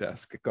over my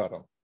desk. It got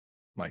on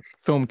my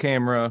film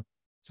camera.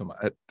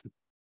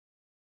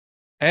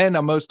 And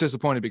I'm most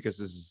disappointed because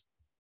this is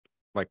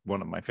like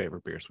one of my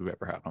favorite beers we've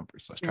ever had on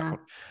Brews. Yeah.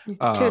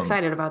 Too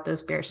excited about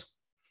those beers.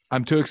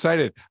 I'm too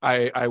excited.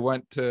 I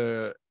went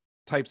to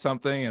type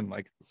something and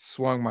like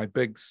swung my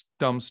big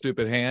dumb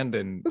stupid hand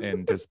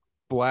and just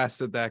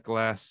blasted that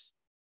glass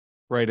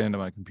right into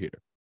my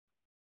computer.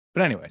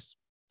 But anyways,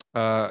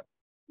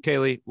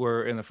 Kaleigh,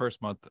 we're in the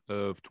first month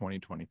of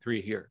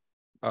 2023 here.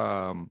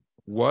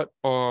 What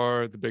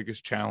are the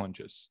biggest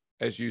challenges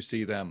as you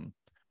see them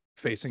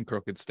facing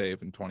Crooked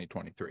Stave in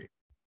 2023?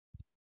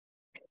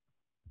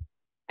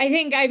 I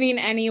think,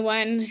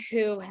 anyone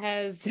who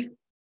has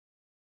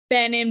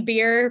been in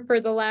beer for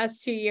the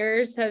last 2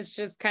 years has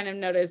just kind of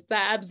noticed the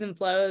ebbs and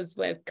flows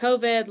with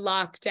COVID,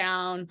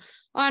 lockdown,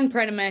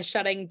 on-premise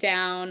shutting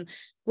down,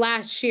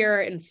 last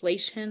year,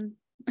 inflation,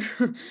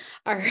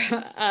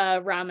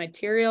 our raw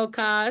material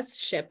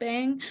costs,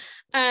 shipping.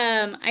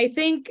 I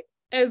think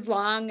as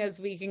long as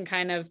we can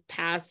kind of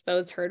pass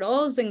those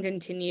hurdles and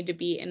continue to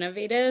be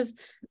innovative,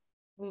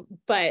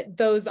 but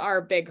those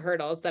are big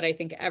hurdles that I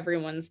think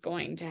everyone's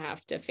going to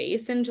have to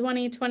face in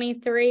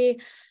 2023.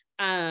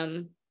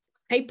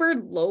 Hyper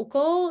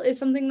local is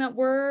something that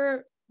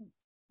we're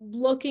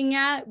looking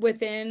at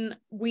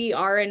we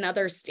are in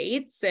other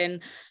states,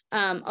 and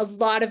a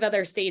lot of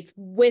other states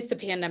with the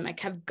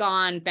pandemic have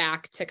gone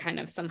back to kind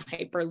of some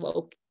hyper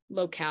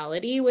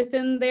locality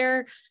within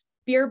their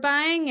beer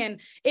buying.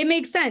 And it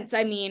makes sense.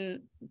 I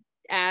mean,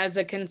 as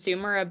a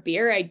consumer of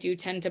beer, I do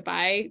tend to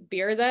buy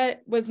beer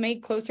that was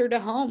made closer to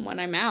home when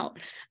I'm out.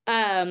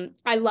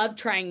 I love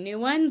trying new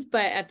ones,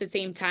 but at the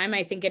same time,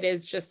 I think it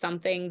is just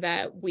something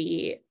that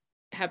we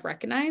have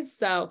recognized.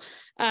 So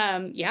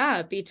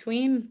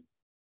between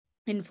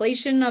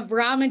inflation of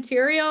raw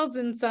materials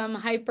and some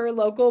hyper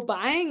local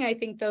buying, I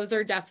think those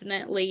are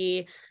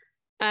definitely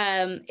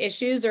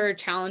issues or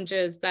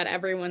challenges that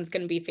everyone's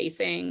going to be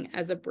facing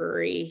as a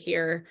brewery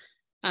here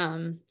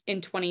in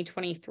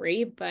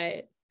 2023.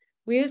 But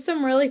we have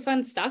some really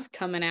fun stuff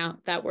coming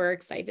out that we're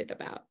excited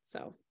about.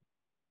 So,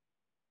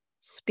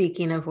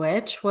 speaking of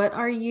which, what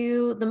are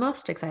you the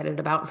most excited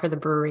about for the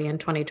brewery in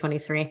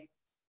 2023?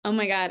 Oh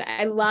my God,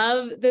 I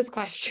love this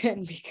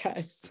question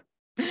because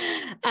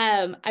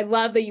I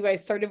love that you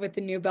guys started with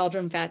the new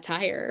Belgium fat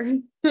tire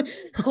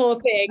whole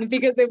thing,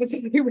 because it was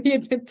something we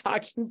had been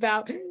talking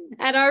about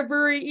at our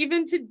brewery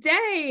even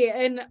today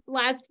and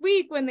last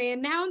week when they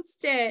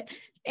announced it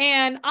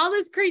and all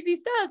this crazy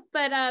stuff.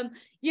 But,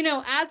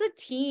 as a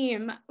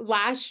team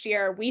last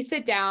year, we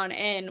sit down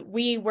and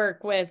we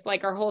work with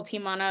like our whole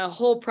team on a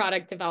whole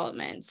product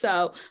development.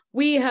 So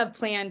we have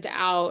planned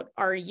out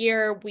our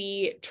year.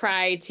 We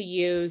try to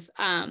use,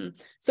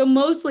 so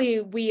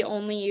mostly we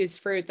only use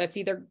fruit that's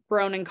either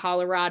grown in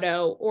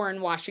Colorado or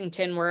in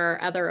Washington, where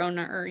our other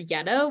owner,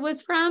 Yetta,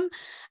 was from.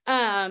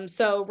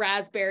 So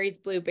raspberries,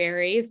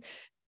 blueberries,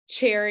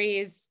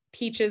 cherries,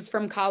 peaches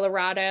from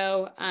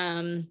Colorado,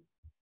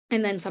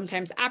 and then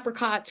sometimes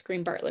apricots,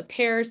 green Bartlett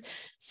pears.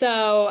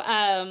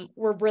 So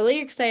we're really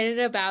excited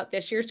about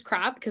this year's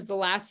crop because the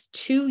last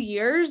 2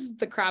 years,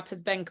 the crop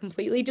has been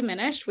completely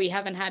diminished. We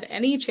haven't had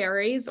any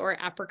cherries or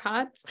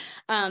apricots.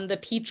 The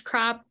peach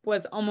crop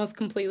was almost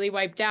completely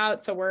wiped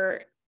out. So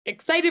we're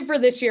excited for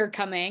this year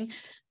coming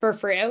for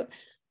fruit.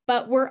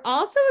 But we're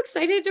also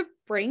excited to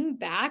bring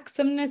back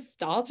some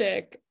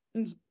nostalgic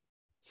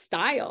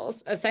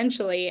styles,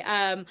 essentially.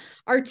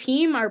 Our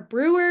team, our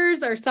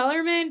brewers, our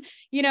cellarmen,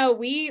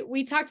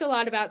 we talked a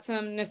lot about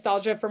some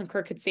nostalgia from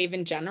Crooked Stave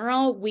in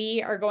general.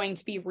 We are going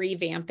to be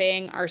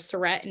revamping our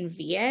Surette and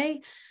VA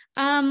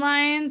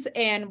lines,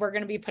 and we're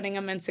going to be putting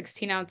them in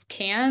 16-ounce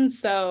cans.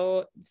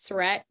 So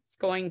Surette is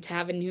going to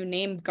have a new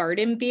name,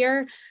 Garden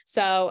Beer.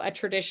 So a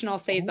traditional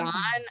Saison,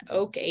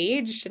 oak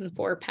aged in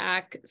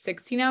 4-pack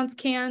 16-ounce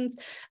cans.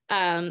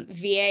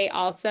 VA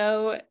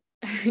also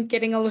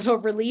getting a little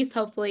release,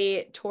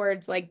 hopefully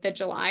towards like the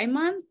July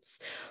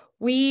months.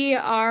 We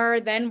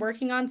are then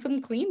working on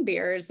some clean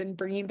beers and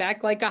bringing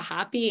back like a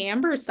hoppy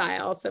amber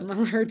style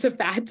similar to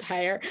Fat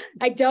Tire.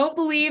 I don't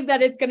believe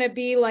that it's going to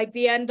be like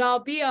the end all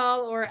be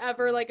all or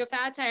ever like a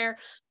Fat Tire,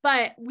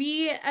 but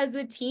we as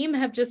a team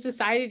have just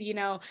decided,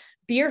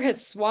 beer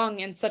has swung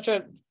in such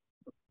a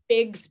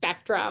big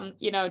spectrum,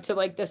 to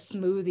like the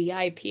smoothie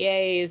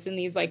IPAs and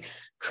these like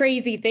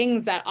crazy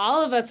things that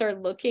all of us are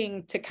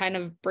looking to kind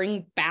of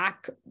bring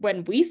back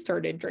when we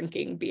started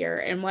drinking beer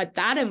and what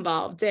that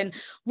involved. And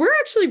we're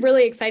actually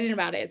really excited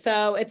about it.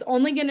 So it's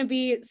only going to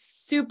be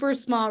super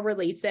small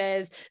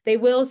releases. They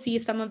will see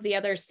some of the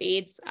other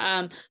states,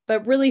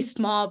 but really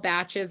small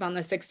batches on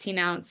the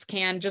 16-ounce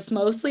can, just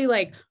mostly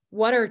like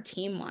what our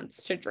team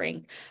wants to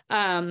drink,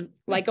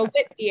 like a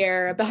wit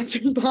beer, a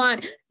Belgian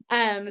blonde,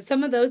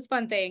 some of those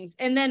fun things.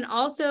 And then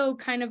also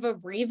kind of a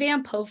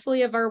revamp,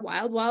 hopefully, of our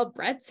Wild Wild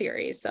Brett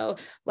series. So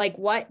like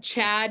what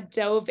Chad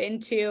dove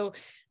into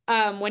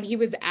when he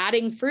was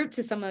adding fruit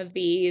to some of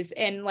these,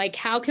 and like,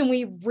 how can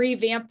we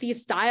revamp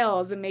these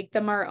styles and make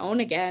them our own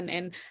again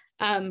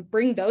and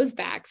bring those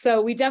back?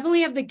 So we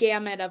definitely have the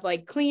gamut of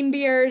like clean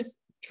beers,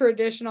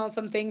 traditional,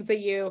 some things that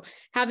you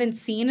haven't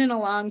seen in a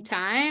long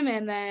time,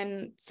 and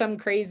then some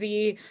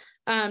crazy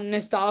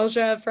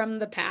nostalgia from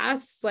the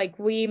past. Like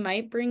we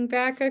might bring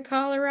back a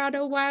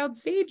Colorado wild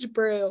sage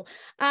brew,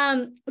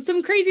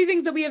 some crazy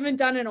things that we haven't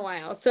done in a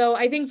while. So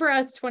I think for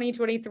us,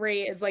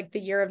 2023 is like the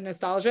year of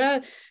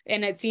nostalgia.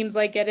 And it seems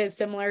like it is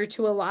similar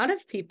to a lot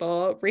of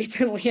people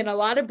recently in a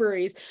lot of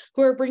breweries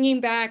who are bringing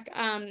back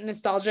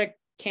nostalgic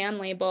can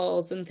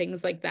labels and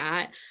things like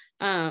that.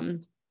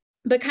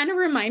 But kind of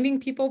reminding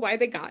people why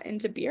they got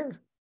into beer,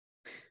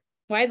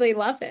 why they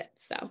love it.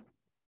 So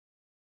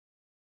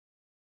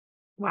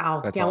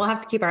wow. That's yeah, awesome. We'll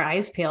have to keep our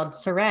eyes peeled.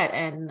 Surette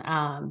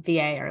and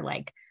VA are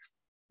like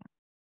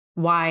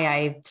why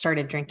I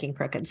started drinking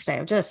Crooked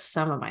Stave. Just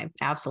some of my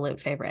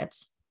absolute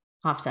favorites.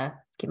 I'll have to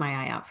keep my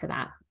eye out for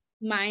that.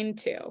 Mine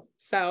too.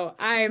 So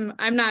I'm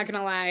not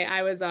gonna lie,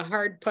 I was a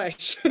hard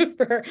push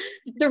for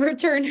the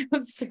return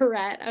of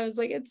Surette. I was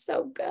like, it's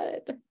so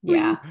good.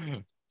 Yeah.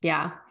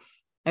 Yeah.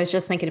 I was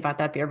just thinking about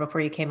that beer before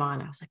you came on.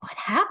 I was like, what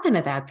happened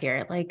to that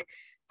beer? Like,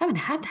 I haven't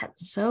had that in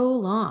so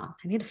long.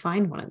 I need to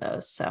find one of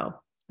those. So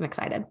I'm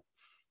excited.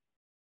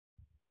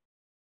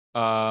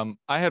 I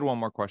had one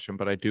more question,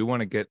 but I do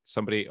want to get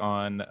somebody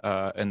on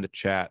in the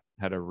chat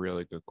had a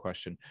really good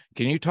question.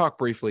 Can you talk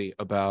briefly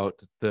about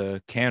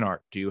the can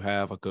art? Do you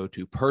have a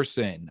go-to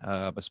person,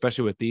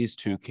 especially with these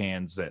two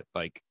cans that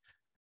like,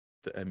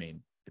 I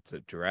mean, it's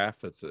a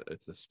giraffe, it's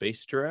a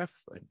space giraffe,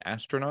 an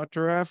astronaut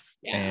giraffe,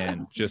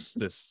 and just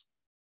this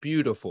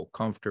beautiful,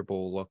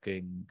 comfortable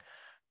looking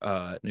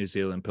New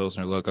Zealand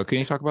Pilsner logo. Can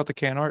you talk about the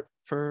can art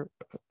for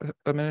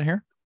a minute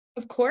here?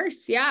 Of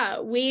course.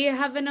 Yeah. We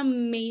have an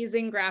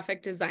amazing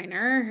graphic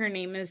designer. Her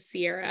name is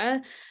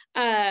Sierra.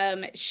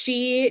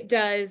 She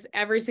does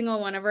every single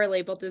one of our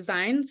label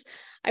designs.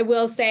 I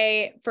will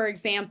say, for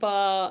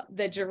example,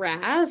 the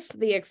giraffe,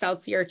 the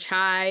Excelsior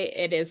chai,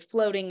 it is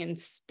floating in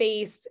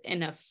space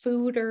in a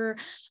fooder.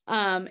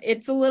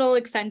 It's a little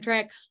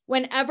eccentric.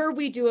 Whenever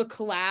we do a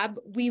collab,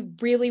 we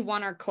really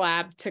want our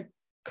collab to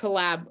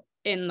collab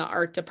in the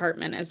art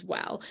department as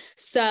well.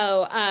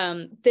 So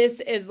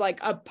this is like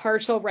a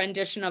partial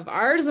rendition of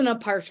ours and a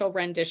partial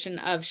rendition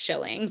of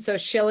Schilling. So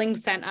Schilling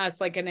sent us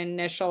like an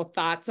initial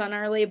thoughts on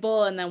our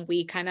label, and then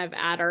we kind of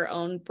add our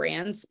own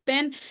brand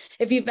spin.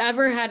 If you've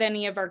ever had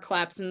any of our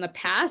collabs in the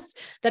past,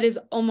 that is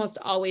almost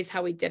always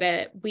how we did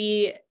it.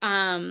 We've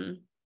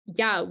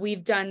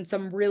done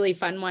some really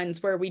fun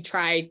ones where we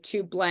try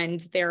to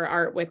blend their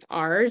art with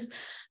ours.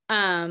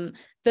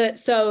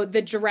 So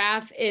the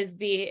giraffe is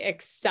the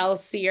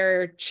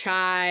Excelsior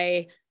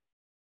chai,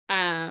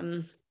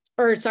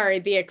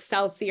 the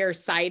Excelsior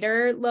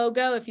cider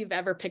logo. If you've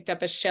ever picked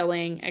up a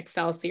Schilling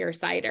Excelsior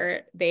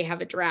cider, they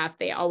have a giraffe.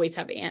 They always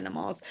have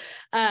animals.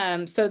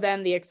 So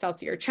then the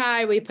Excelsior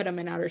chai, we put them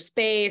in outer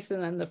space,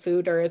 and then the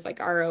fooder is like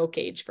our oak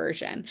age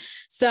version.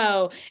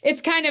 So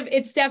it's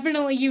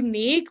definitely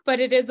unique, but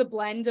it is a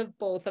blend of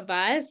both of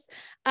us.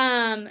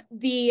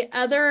 The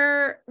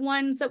other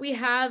ones that we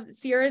have,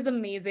 Sierra is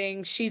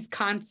amazing. She's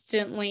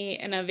constantly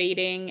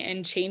innovating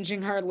and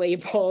changing our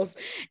labels,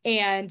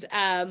 and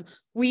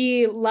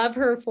we love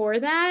her for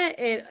that.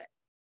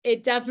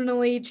 It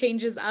definitely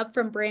changes up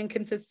from brand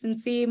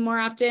consistency more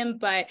often,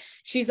 but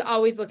she's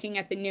always looking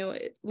at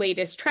the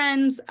latest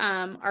trends.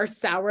 Our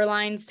sour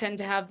lines tend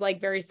to have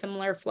like very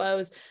similar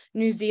flows.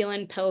 New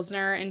Zealand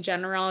Pilsner in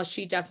general,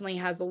 she definitely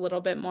has a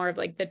little bit more of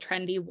like the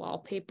trendy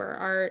wallpaper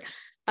art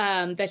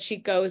that she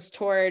goes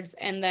towards.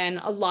 And then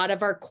a lot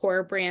of our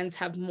core brands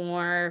have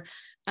more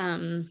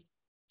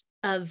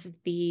of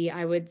the,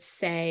 I would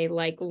say,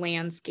 like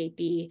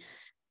landscapey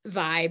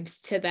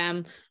vibes to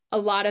them. A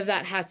lot of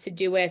that has to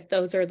do with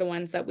those are the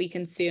ones that we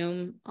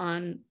consume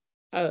on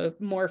a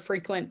more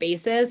frequent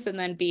basis. And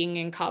then being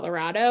in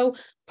Colorado,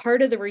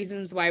 part of the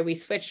reasons why we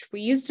switched,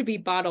 we used to be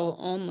bottle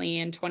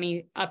only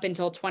up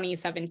until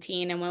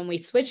 2017. And when we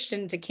switched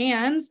into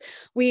cans,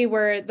 we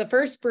were the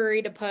first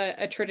brewery to put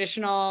a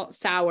traditional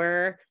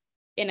sour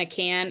in a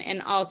can,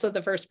 and also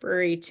the first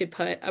brewery to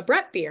put a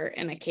Brett beer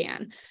in a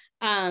can.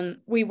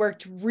 We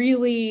worked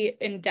really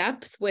in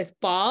depth with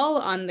Ball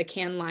on the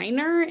can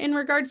liner in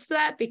regards to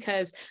that,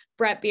 because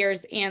Brett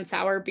beers and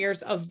sour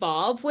beers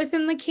evolve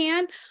within the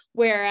can,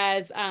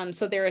 whereas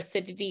so their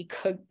acidity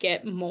could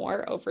get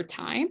more over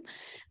time.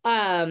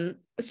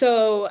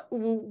 So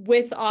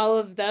with all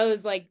of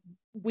those, like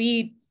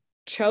we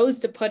chose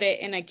to put it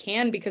in a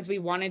can because we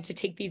wanted to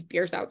take these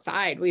beers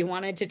outside. We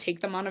wanted to take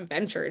them on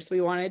adventures.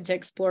 We wanted to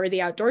explore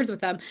the outdoors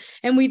with them.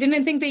 And we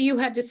didn't think that you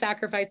had to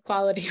sacrifice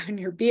quality on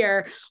your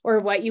beer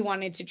or what you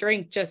wanted to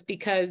drink just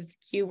because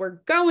you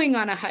were going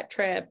on a hut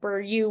trip or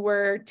you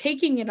were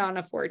taking it on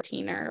a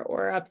 14er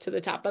or up to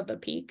the top of a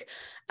peak.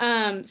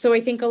 So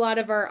I think a lot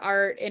of our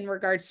art in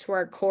regards to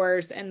our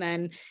cores and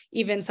then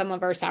even some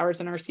of our sours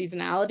and our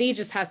seasonality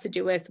just has to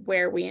do with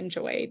where we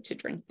enjoy to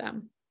drink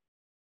them.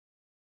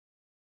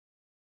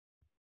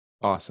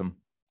 Awesome.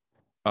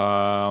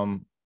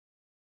 Kaleigh,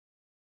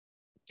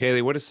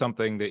 what is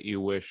something that you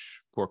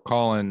wish for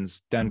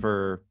Collins,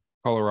 Denver,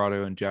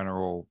 Colorado in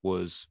general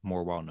was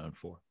more well known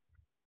for?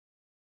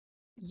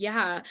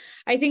 Yeah,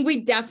 I think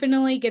we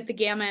definitely get the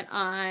gamut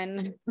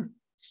on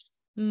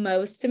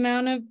most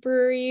amount of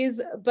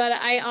breweries, but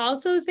I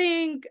also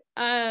think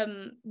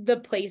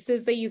the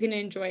places that you can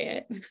enjoy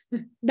it,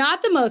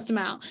 not the most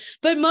amount,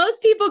 but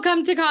most people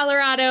come to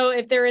Colorado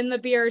if they're in the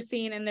beer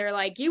scene and they're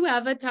like, you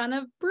have a ton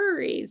of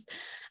breweries.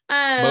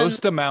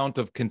 Most amount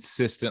of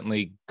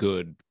consistently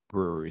good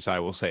breweries, I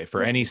will say,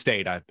 for any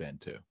state I've been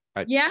to.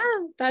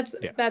 That's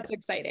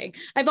exciting.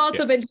 I've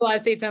also been to a lot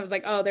of states and I was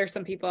like, oh, there's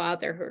some people out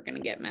there who are going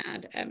to get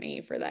mad at me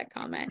for that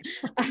comment.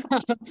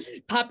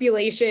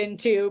 Population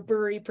to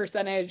brewery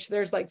percentage,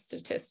 there's like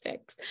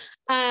statistics.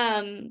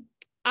 To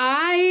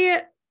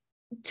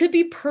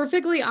be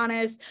perfectly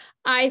honest,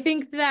 I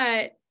think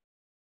that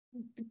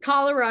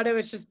Colorado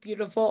is just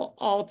beautiful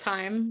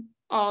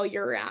all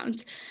year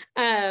round.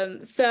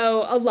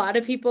 So a lot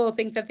of people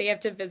think that they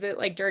have to visit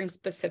like during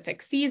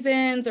specific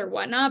seasons or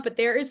whatnot, but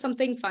there is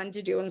something fun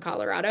to do in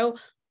Colorado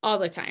all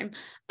the time.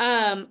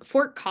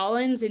 Fort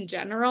Collins in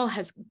general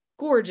has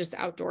gorgeous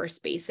outdoor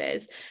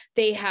spaces.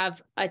 They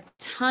have a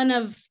ton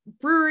of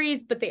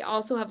breweries, but they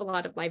also have a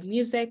lot of live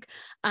music.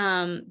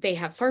 They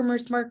have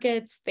farmers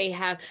markets. They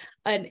have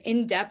an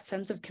in-depth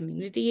sense of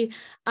community.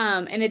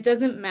 And it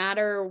doesn't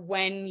matter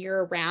when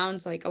you're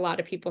around. Like, a lot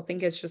of people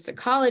think it's just a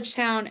college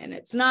town, and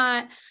it's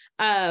not.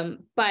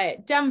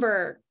 But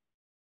Denver,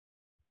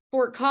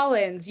 Fort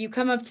Collins, you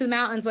come up to the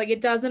mountains, like, it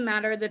doesn't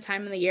matter the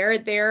time of the year.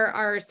 There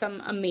are some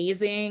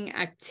amazing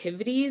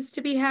activities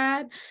to be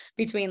had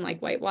between like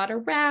whitewater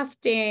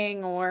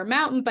rafting or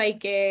mountain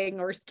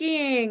biking or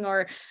skiing,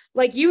 or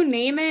like, you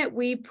name it,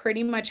 we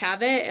pretty much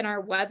have it. And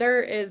our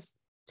weather is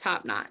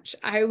top notch.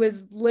 I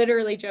was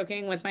literally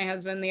joking with my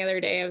husband the other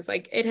day. I was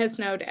like, it has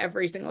snowed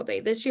every single day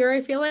this year, I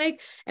feel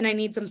like, and I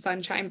need some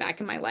sunshine back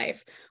in my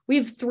life. We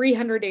have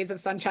 300 days of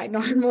sunshine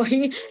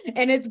normally,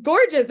 and it's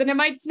gorgeous, and it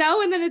might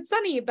snow and then it's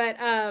sunny, but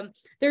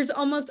there's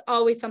almost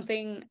always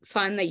something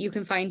fun that you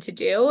can find to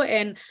do.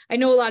 And I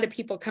know a lot of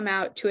people come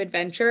out to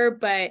adventure,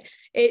 but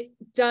it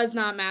does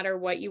not matter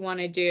what you want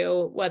to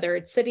do, whether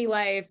it's city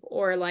life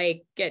or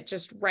like get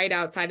just right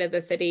outside of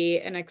the city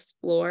and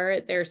explore.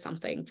 There's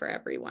something for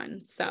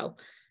everyone. So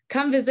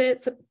come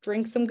visit,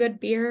 drink some good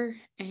beer,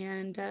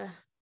 and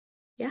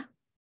yeah,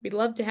 we'd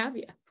love to have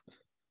you.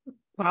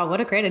 Wow,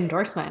 what a great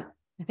endorsement.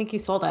 I think you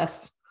sold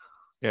us.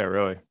 Yeah,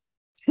 really.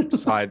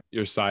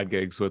 Your side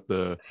gigs with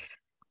the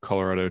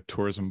Colorado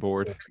Tourism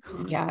Board.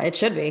 Yeah, it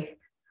should be.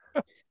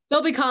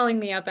 They'll be calling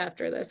me up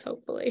after this,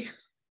 hopefully.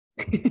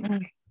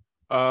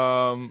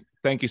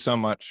 Thank you so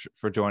much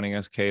for joining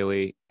us,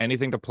 Kaleigh.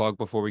 Anything to plug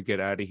before we get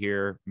out of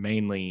here?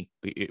 Mainly,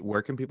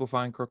 where can people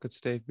find Crooked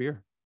Stave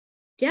beer?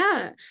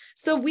 Yeah.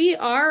 So we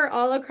are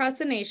all across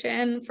the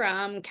nation,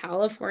 from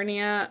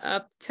California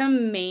up to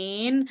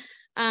Maine.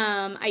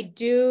 I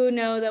do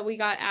know that we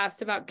got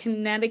asked about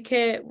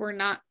Connecticut. We're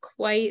not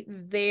quite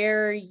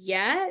there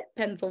yet.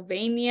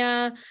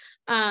 Pennsylvania.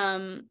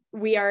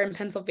 We are in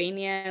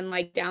Pennsylvania and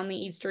like down the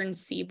eastern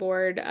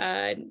seaboard.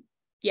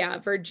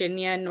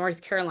 Virginia,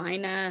 North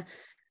Carolina,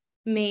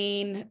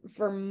 Maine,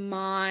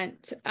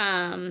 Vermont.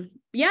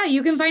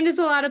 You can find us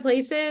a lot of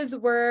places.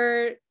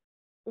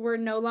 We're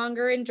no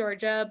longer in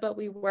Georgia, but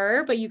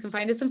you can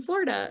find us in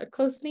Florida, a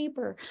close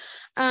neighbor.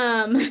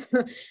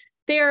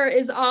 There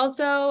is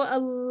also a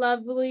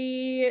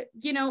lovely,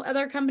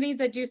 other companies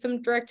that do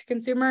some direct to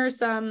consumer,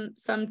 some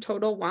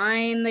Total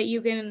Wine that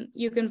you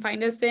can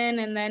find us in.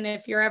 And then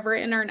if you're ever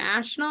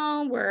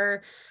international,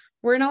 we're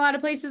in a lot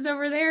of places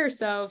over there.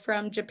 So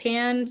from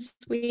Japan,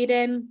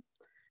 Sweden,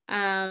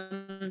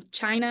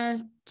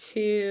 China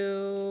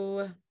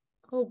to,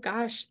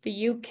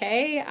 the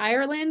UK,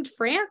 Ireland,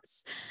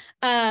 France.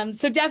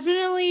 So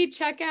definitely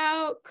check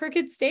out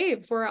Crooked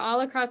Stave. We're all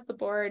across the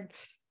board.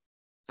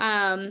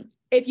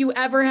 If you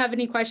ever have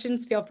any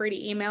questions, feel free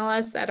to email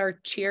us at our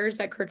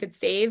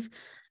cheers@crookedstave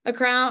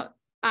account.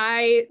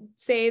 I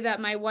say that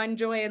my one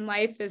joy in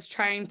life is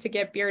trying to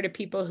get beer to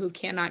people who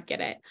cannot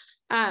get it.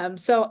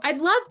 So I'd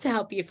love to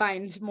help you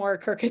find more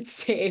Crooked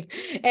Stave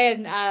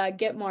and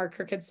get more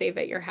Crooked Stave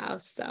at your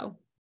house. So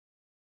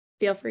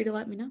feel free to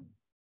let me know.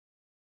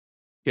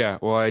 Yeah,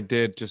 well, I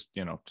did just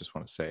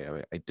want to say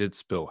I did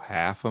spill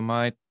half of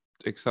my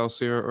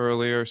Excelsior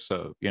earlier.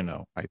 So,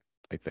 I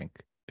think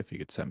if you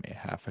could send me a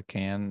half a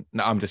can.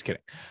 No, I'm just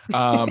kidding.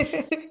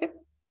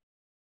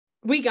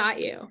 We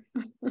got you.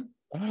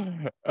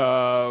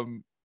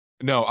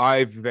 No,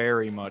 I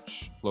very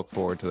much look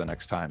forward to the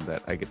next time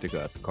that I get to go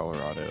out to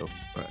Colorado.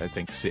 I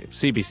think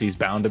CBC's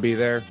bound to be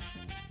there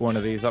one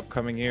of these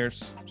upcoming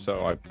years.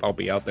 So I'll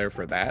be out there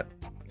for that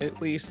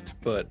at least.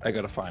 But I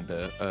got to find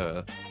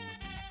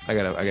I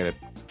gotta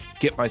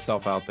get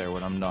myself out there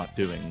when I'm not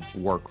doing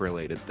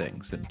work-related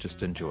things and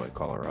just enjoy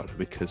Colorado,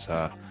 because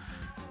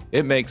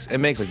it makes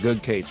a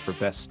good case for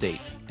best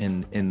state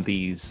in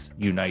these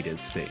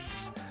United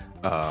States.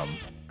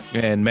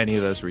 And many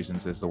of those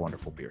reasons is the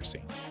wonderful beer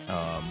scene.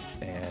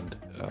 And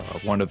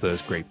one of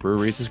those great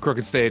breweries is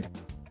Crooked Stave.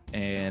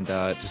 And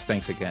just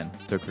thanks again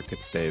to Crooked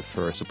Stave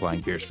for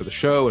supplying beers for the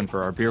show and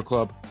for our beer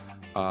club.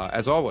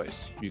 As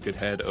always, you could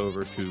head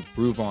over to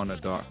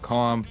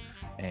brewvana.com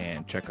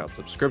and check out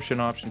subscription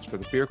options for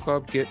the beer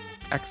club. Get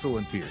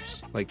excellent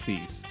beers like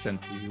these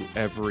sent to you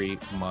every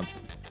month.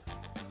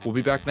 We'll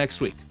be back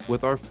next week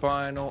with our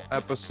final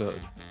episode,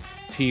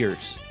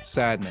 Tears,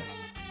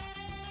 Sadness,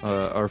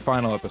 our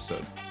final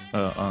episode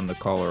on the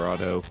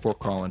Colorado, Fort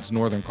Collins,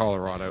 Northern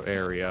Colorado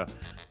area.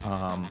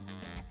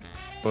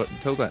 But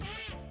until then,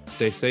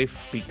 stay safe,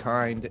 be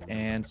kind,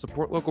 and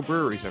support local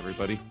breweries,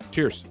 everybody.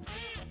 Cheers.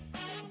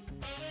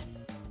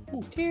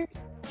 Ooh. Cheers.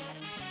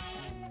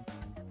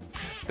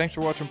 Thanks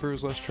for watching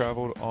Brews Less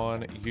Traveled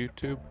on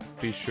YouTube.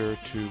 Be sure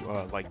to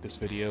like this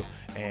video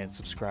and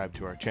subscribe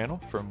to our channel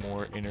for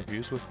more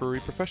interviews with brewery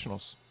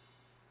professionals.